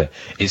version of it.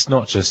 It's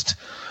not just,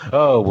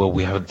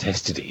 we haven't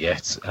tested it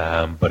yet,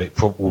 but it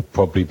will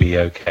probably be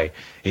okay.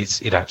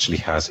 It actually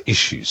has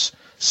issues,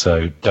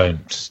 so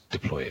don't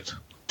deploy it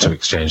to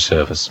Exchange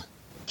servers.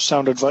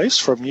 Sound advice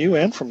from you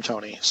and from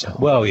Tony. So.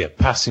 Well, yeah,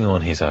 passing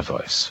on his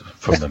advice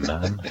from the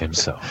man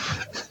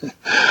himself.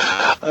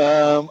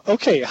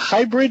 Okay,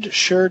 hybrid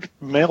shared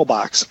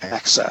mailbox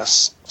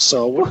access.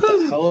 So what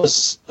the hell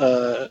is...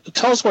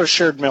 tell us what a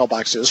shared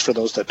mailbox is for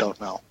those that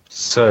don't know.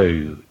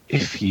 So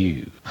if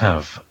you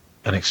have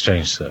an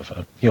Exchange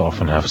server, you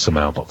often have some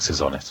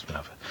mailboxes on it. You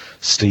have a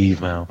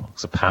Steve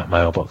mailbox, a Pat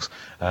mailbox,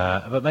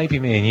 but maybe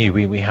me and you,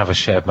 we have a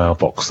shared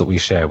mailbox that we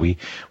share. We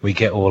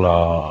get all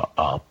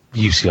our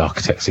UC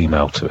Architects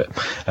email to it,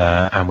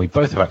 and we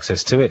both have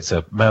access to it. It's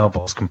a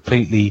mailbox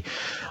completely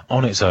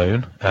on its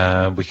own.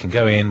 We can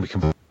go in, we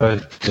can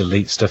both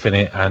delete stuff in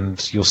it,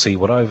 and you'll see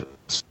what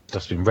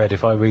stuff's been read.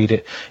 If I read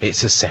it,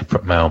 it's a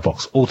separate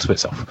mailbox all to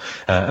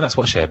itself, and that's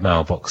what shared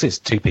mailbox is.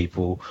 Two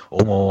people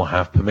or more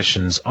have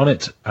permissions on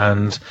it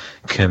and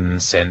can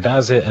send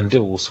as it and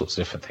do all sorts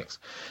of different things.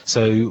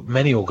 So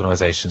many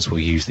organizations will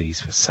use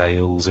these for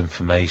sales,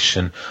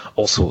 information,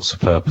 all sorts of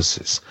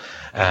purposes.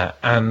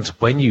 And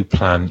when you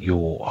plan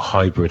your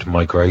hybrid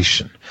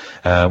migration,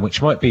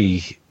 which might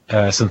be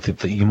something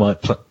that you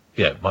might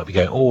might be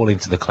going all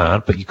into the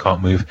cloud, but you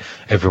can't move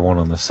everyone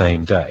on the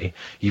same day.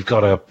 You've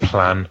got to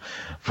plan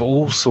for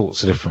all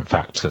sorts of different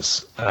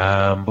factors.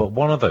 But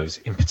one of those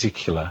in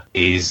particular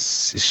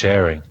is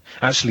sharing.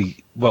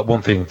 Actually, well,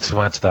 one thing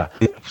to add to that,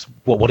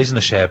 what isn't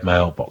a shared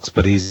mailbox,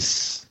 but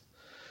is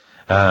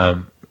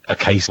a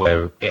case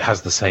where it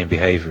has the same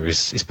behaviour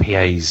is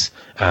PAs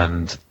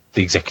and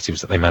the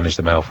executives that they manage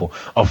the mail for.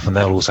 Often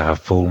they'll also have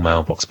full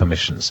mailbox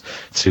permissions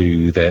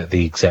to the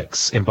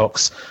exec's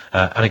inbox.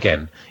 And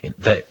again,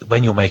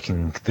 when you're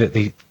making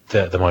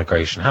the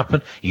migration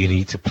happen, you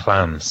need to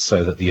plan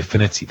so that the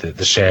affinity,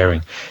 the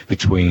sharing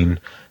between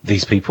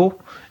these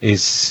people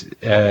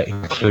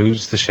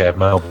includes the shared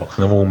mailbox,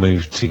 and they're all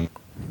moved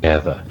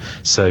together.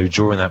 So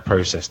during that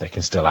process, they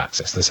can still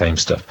access the same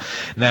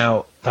stuff.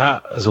 Now,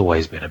 that has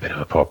always been a bit of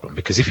a problem,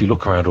 because if you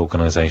look around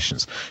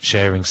organizations,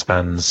 sharing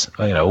spans,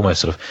 almost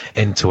sort of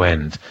end to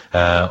end,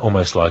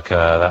 almost like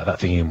that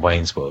thing in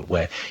Wayne's World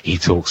where he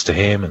talks to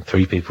him and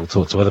three people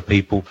talk to other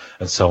people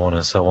and so on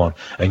and so on.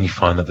 And you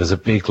find that there's a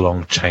big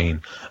long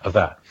chain of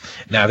that.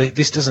 Now,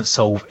 this doesn't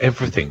solve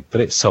everything,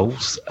 but it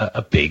solves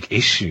a big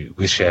issue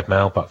with shared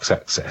mailbox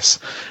access,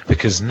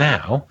 because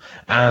now,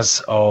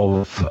 as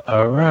of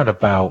around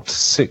about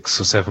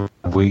 6 or 7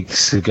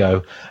 weeks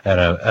ago,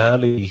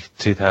 early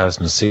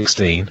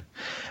 2016,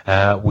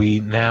 we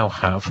now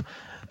have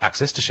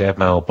access to shared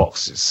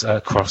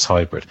mailboxes cross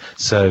hybrid.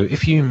 So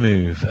if you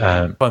if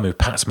I move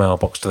Pat's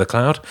mailbox to the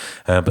cloud,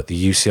 but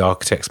the UC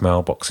Architect's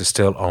mailbox is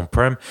still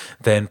on-prem,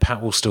 then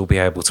Pat will still be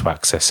able to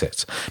access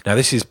it. Now,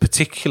 this is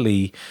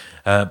particularly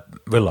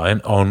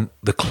reliant on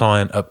the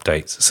client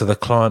updates. So the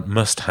client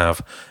must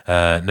have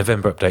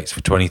November updates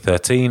for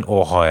 2013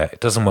 or higher. It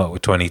doesn't work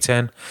with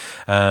 2010.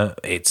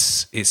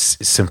 It's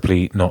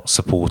simply not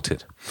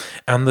supported.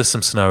 And there's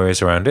some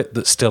scenarios around it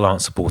that still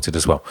aren't supported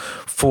as well.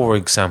 For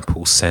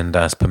example, send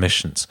as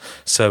permissions.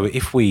 So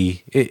if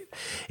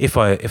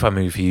I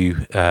move you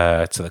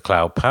to the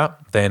cloud,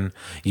 Pat, then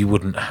you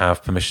wouldn't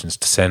have permissions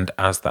to send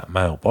as that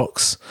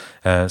mailbox.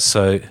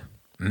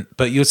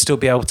 But you'd still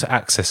be able to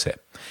access it.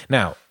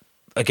 Now,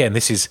 again,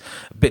 this is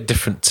a bit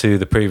different to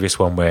the previous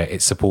one where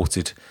it's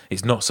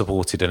not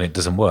supported and it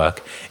doesn't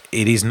work.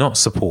 It is not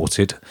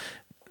supported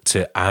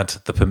to add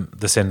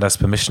the send as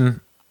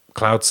permission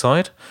cloud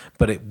side,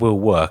 but it will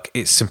work.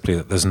 It's simply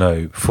that there's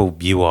no full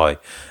UI,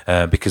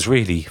 because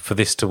really for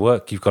this to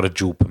work, you've got a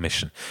dual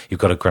permission. You've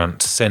got to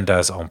grant send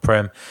as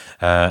on-prem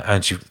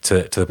and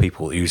to the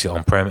people that use it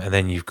on-prem, and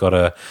then you've got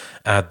to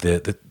add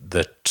the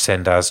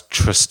send as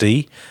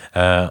trustee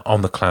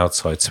on the cloud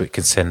side, so it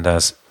can send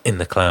as in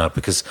the cloud,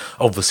 because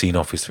obviously in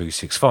Office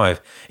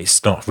 365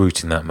 it's not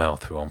routing that mail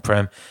through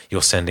on-prem,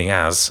 you're sending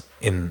as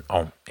in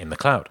the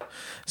cloud.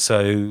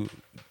 So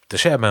the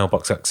shared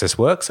mailbox access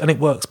works, and it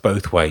works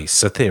both ways.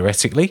 So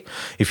theoretically,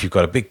 if you've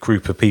got a big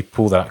group of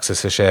people that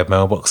access a shared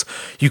mailbox,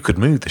 you could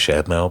move the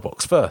shared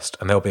mailbox first,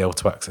 and they'll be able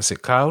to access it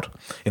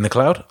in the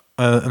cloud,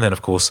 and then,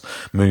 of course,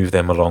 move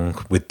them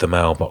along with the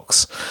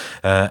mailbox.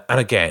 And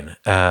again,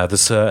 there's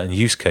certain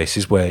use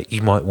cases where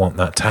you might want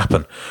that to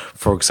happen.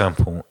 For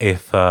example,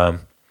 if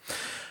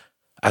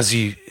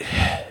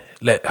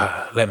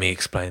let me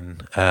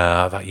explain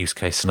that use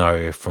case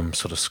scenario from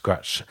sort of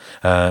scratch,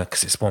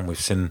 because it's one we've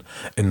seen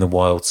in the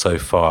wild so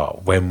far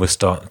when we're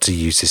starting to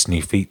use this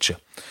new feature.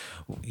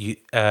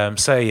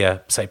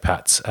 Say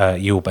Pat,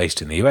 you're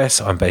based in the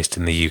US, I'm based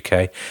in the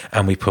UK,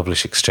 and we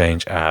publish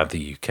Exchange out of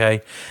the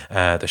UK.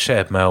 The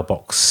shared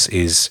mailbox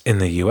is in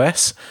the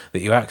US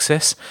that you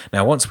access.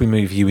 Now, once we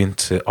move you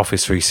into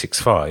Office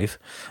 365,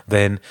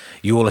 then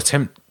you will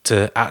attempt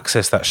to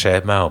access that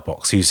shared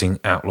mailbox using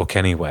Outlook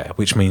Anywhere,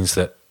 which means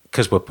that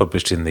because we're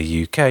published in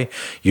the UK,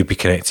 you'll be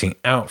connecting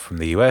out from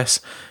the US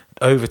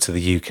over to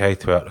the UK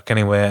through Outlook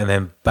Anywhere, and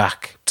then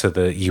back to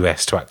the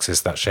US to access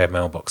that shared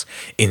mailbox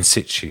in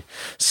situ.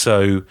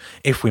 So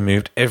if we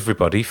moved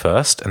everybody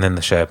first and then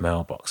the shared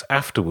mailbox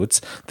afterwards,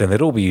 then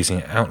they'd all be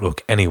using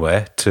Outlook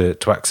Anywhere to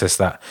access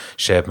that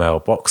shared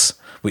mailbox,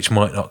 which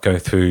might not go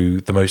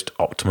through the most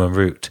optimum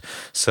route.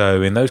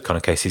 So in those kind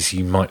of cases,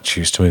 you might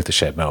choose to move the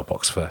shared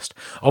mailbox first.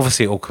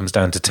 Obviously, it all comes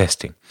down to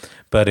testing,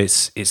 but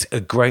it's a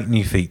great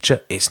new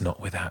feature. It's not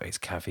without its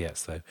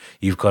caveats, though.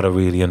 You've got to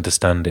really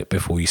understand it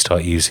before you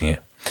start using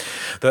it.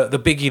 The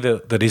biggie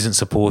that isn't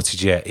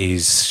supported yet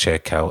is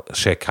shared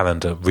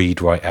calendar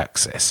read-write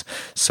access.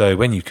 So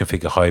when you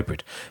configure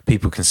hybrid,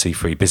 people can see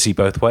free busy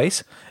both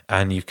ways,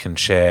 and you can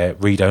share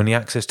read-only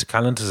access to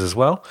calendars as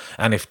well.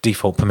 And if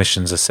default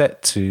permissions are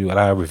set to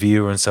allow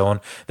reviewer and so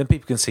on, then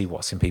people can see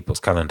what's in people's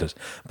calendars.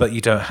 But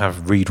you don't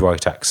have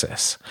read-write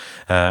access.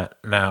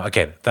 Now,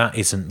 again, that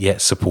isn't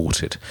yet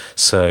supported.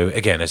 So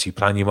again, as you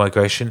plan your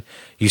migration,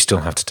 you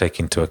still have to take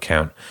into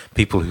account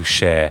people who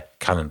share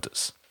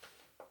calendars.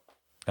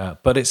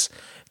 But it's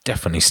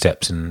definitely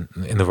steps in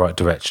the right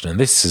direction, and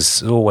this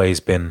has always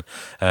been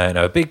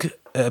a big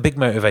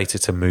motivator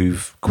to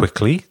move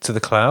quickly to the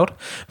cloud,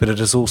 but it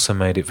has also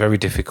made it very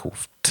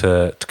difficult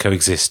to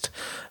coexist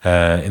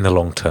in the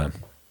long term.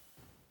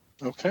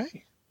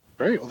 Okay,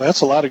 great. Well,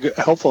 that's a lot of good,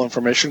 helpful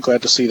information.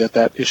 Glad to see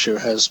that issue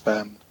has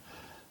been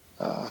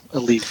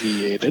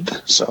alleviated,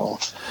 so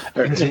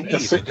and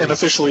Indeed.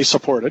 officially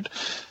supported.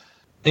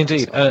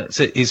 Indeed,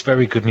 it's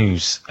very good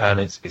news, and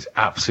it's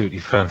absolutely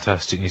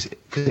fantastic news.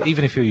 Because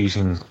even if you're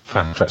using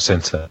Fantrack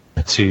Center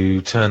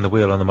to turn the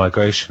wheel on the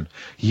migration,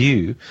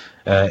 you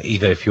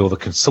either if you're the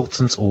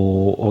consultant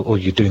or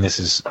you're doing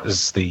this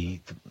as the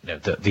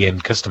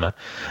end customer,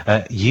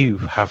 you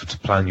have to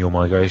plan your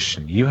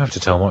migration. You have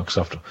to tell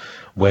Microsoft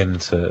when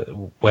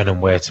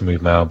and where to move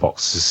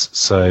mailboxes.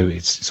 So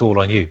it's all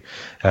on you.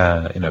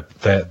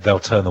 They'll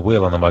turn the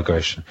wheel on the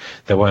migration.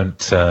 They won't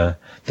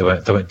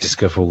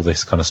discover all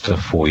this kind of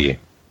stuff for you.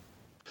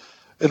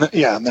 And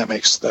that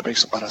makes a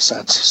lot of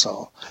sense.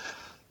 So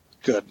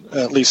good.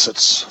 At least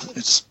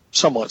it's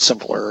somewhat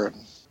simpler.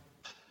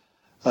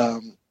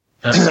 And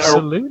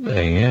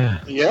absolutely,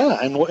 yeah. Yeah,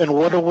 and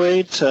what a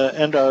way to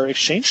end our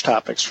exchange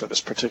topics for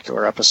this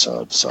particular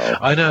episode. So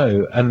I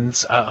know, and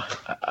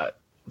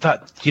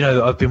that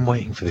I've been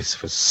waiting for this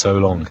for so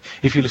long.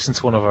 If you listen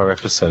to one of our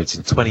episodes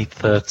in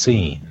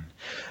 2013.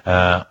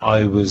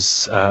 I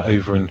was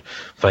over in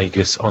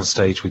Vegas on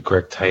stage with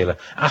Greg Taylor,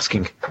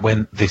 asking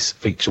when this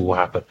feature will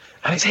happen,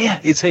 and it's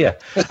here.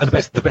 And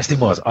the best thing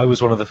was, I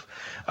was one of the,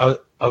 I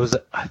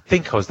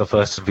think I was the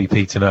first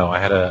VP to know. I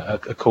had a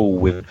call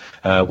with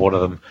one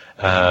of them,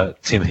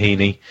 Tim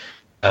Heaney,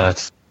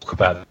 to talk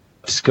about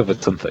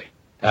discovered something,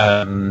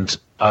 and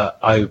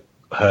I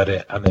heard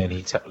it, and then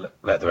he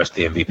let the rest of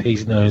the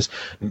MVPs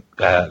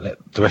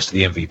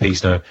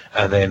know,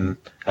 and then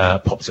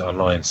popped it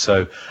online.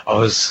 So I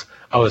was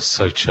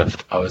so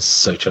chuffed.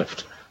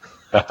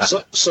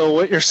 So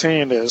what you're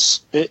saying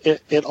is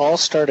it all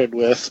started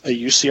with a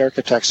UC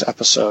Architects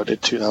episode in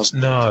 2000.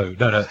 No.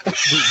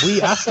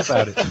 We asked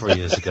about it 3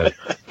 years ago,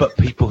 but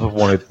people have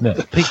wanted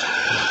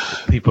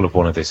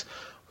this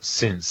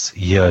since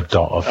year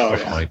dot of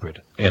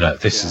hybrid.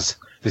 This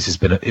has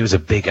been it was a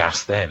big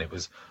ask then. It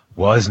was,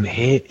 why isn't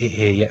it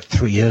here yet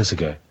 3 years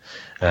ago?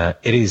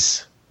 It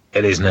is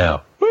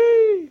now.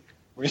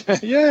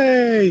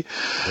 Yay!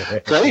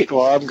 Great.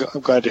 Well, I'm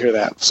glad to hear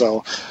that.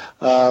 So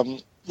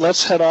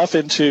let's head off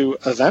into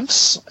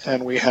events,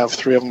 and we have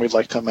 3 of them we'd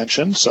like to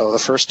mention. So the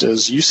first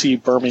is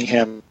UC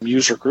Birmingham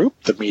User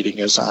Group. The meeting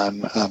is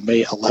on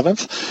May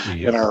 11th,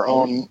 and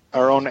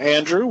our own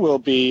Andrew will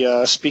be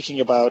speaking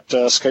about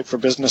Skype for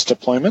Business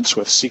deployments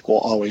with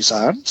SQL Always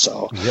On.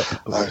 So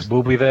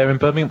we'll be there in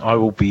Birmingham. I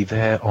will be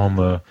there on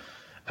the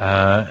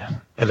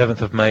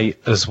 11th of May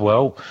as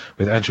well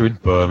with Andrew in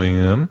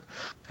Birmingham.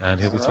 And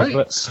he'll be talking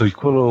about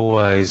SQL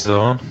Always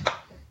On.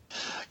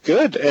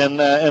 Good,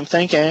 and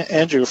thank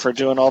Andrew for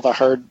doing all the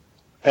hard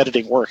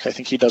editing work. I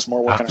think he does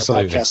more work on our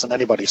podcast than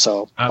anybody.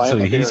 So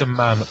absolutely, he's a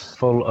man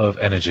full of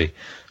energy.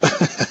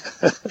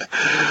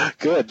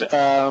 Good.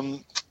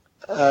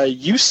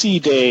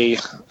 UC Day,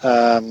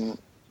 the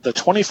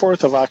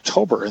 24th of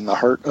October, in the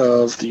heart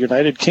of the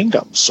United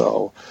Kingdom.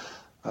 So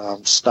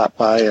stop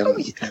by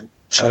and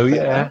check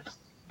that out.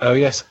 Oh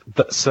yes.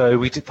 So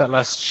we did that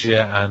last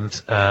year,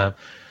 and.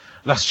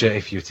 Last year,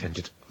 if you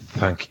attended,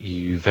 thank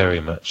you very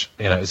much.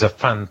 It was a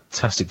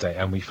fantastic day,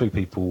 and we flew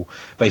people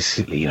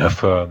basically,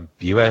 from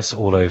the US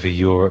all over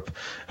Europe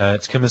to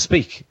come and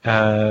speak.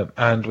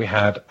 And we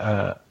had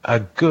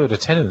a good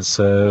attendance,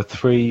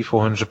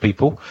 300-400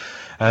 people.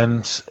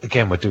 And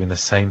again, we're doing the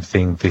same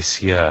thing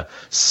this year.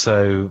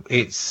 So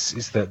it's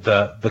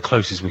the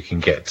closest we can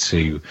get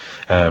to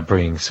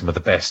bringing some of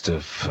the best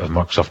of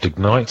Microsoft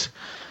Ignite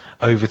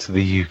over to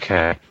the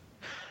UK.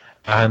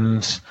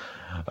 And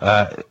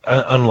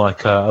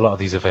unlike a lot of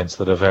these events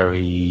that are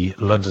very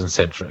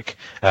London-centric,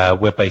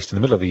 we're based in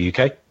the middle of the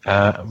UK,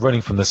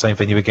 running from the same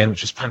venue again,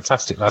 which was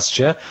fantastic last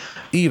year.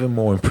 Even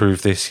more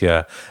improved this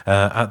year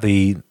at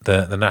the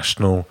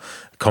National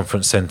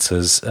Conference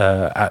Centres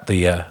at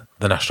the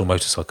National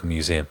Motorcycle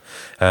Museum.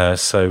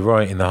 So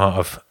right in the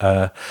heart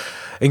of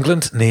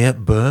England, near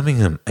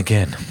Birmingham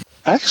again.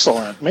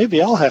 Excellent. Maybe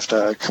I'll have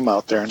to come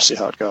out there and see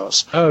how it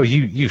goes. Oh,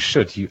 you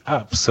should. You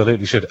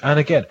absolutely should. And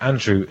again,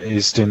 Andrew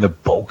is doing the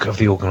bulk of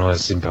the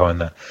organising behind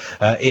that.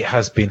 It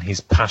has been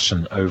his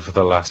passion over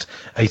the last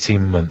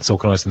 18 months,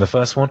 organising the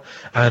first one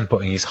and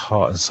putting his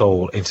heart and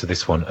soul into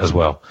this one as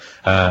well.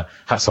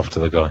 Hats off to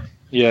the guy.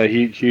 Yeah,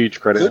 huge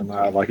credit on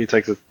that. Like, it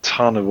takes a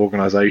ton of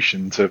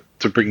organisation to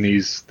bring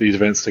these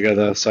events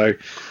together. So,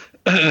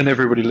 and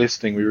everybody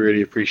listening, we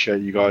really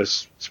appreciate you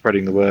guys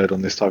spreading the word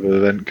on this type of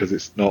event, because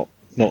it's not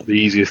the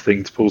easiest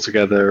thing to pull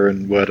together,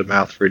 and word of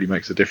mouth really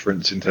makes a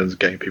difference in terms of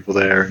getting people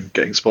there and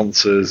getting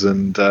sponsors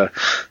and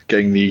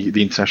getting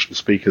the international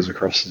speakers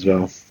across as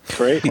well.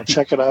 Great. Well,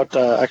 check it out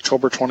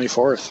October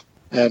 24th.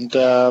 And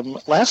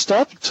last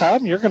up,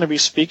 Tom, you're going to be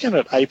speaking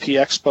at IP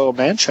Expo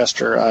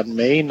Manchester on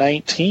May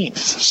 19th.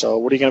 So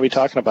what are you going to be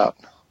talking about?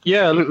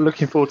 Yeah,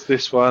 looking forward to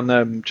this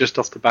one. Just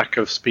off the back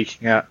of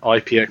speaking at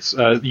UC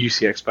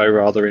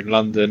Expo in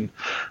London.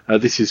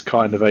 This is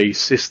kind of a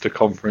sister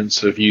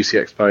conference of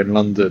UC Expo in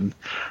London.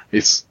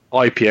 It's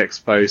IP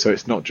Expo, so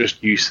it's not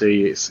just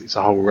UC, it's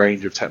a whole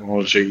range of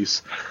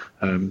technologies.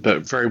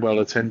 But very well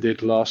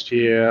attended last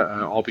year.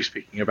 I'll be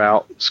speaking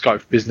about Skype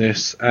for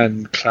Business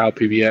and Cloud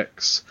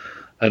PBX.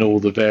 and all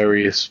the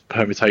various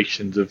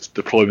permutations of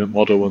deployment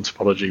model and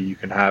topology you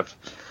can have.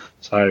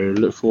 So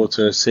look forward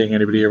to seeing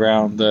anybody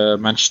around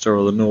Manchester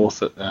or the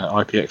North at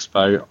IP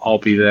Expo. I'll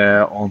be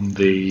there on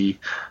the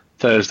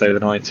Thursday the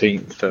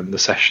 19th, and the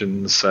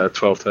session's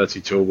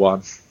 12:30 till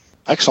 1.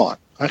 Excellent.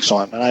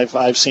 And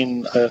I've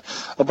seen a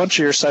bunch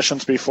of your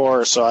sessions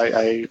before, so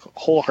I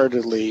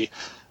wholeheartedly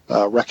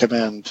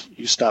recommend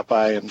you stop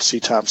by and see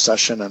Tom's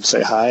session and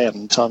say hi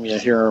and tell him you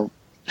hear him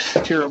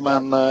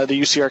on the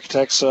UC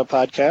Architects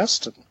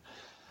podcast.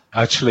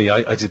 Actually,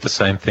 I did the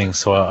same thing.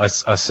 So I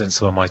sent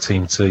some of my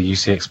team to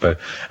UC Expo,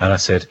 and I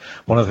said,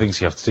 one of the things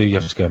you have to do, you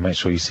have to go and make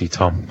sure you see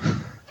Tom.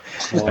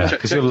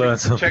 Because you'll learn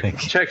something.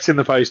 Checks in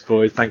the post,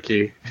 boys. Thank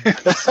you.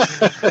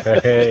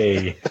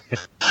 Hey.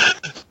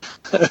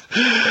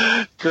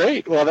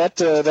 Great. Well, that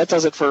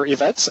does it for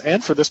events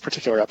and for this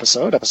particular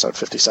episode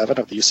 57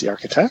 of the UC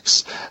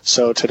Architects.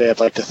 So today I'd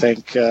like to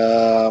thank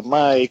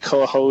my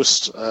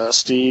co-host,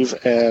 Steve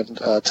and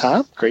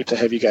Tom. Great to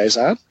have you guys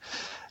on.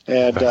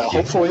 And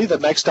hopefully the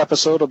next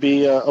episode will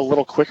be a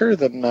little quicker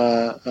than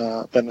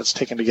it's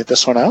taken to get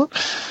this one out.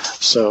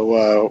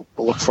 So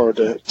we'll look forward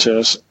to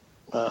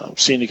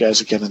seeing you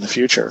guys again in the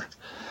future.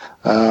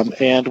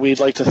 And we'd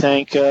like to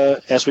thank,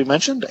 as we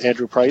mentioned,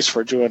 Andrew Price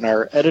for doing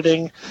our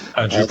editing.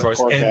 Andrew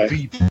Price,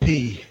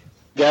 MVP.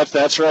 Yeah,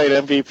 that's right,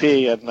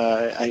 MVP. And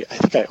I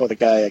think I owe the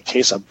guy a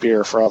case of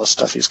beer for all the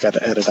stuff he's got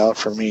to edit out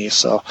for me.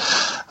 So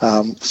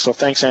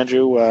thanks,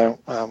 Andrew.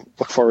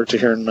 Look forward to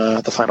hearing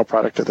the final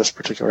product of this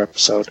particular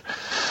episode.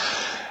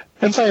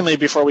 And finally,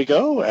 before we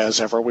go,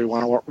 as ever, we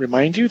want to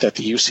remind you that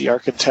the UC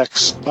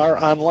Architects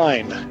are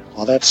online.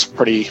 Well, that's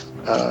pretty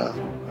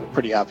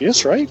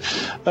obvious, right?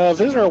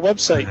 Visit our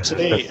website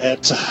today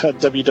at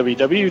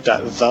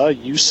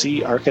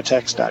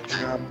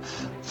www.theucarchitects.com.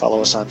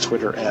 Follow us on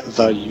Twitter at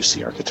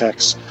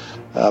theucarchitects.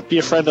 Be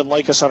a friend and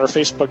like us on our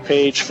Facebook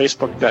page,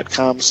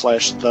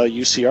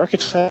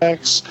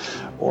 facebook.com/theucarchitects,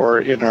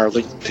 or in our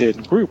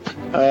LinkedIn group.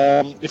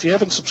 If you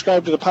haven't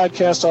subscribed to the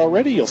podcast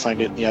already, you'll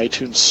find it in the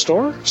iTunes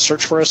store.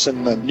 Search for us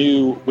in the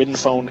new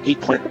WinPhone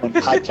 8.1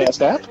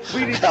 podcast app.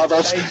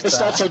 It's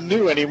not so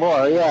new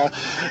anymore. Yeah.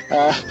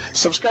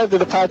 Subscribe to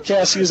the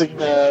podcast using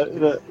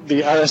the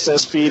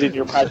RSS feed in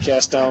your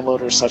podcast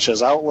downloaders, such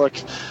as Outlook.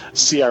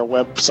 See our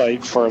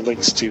website for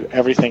links to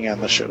everything on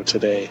the show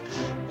today.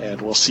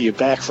 And we'll see you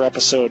back for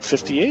episode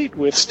 58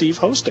 with Steve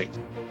hosting.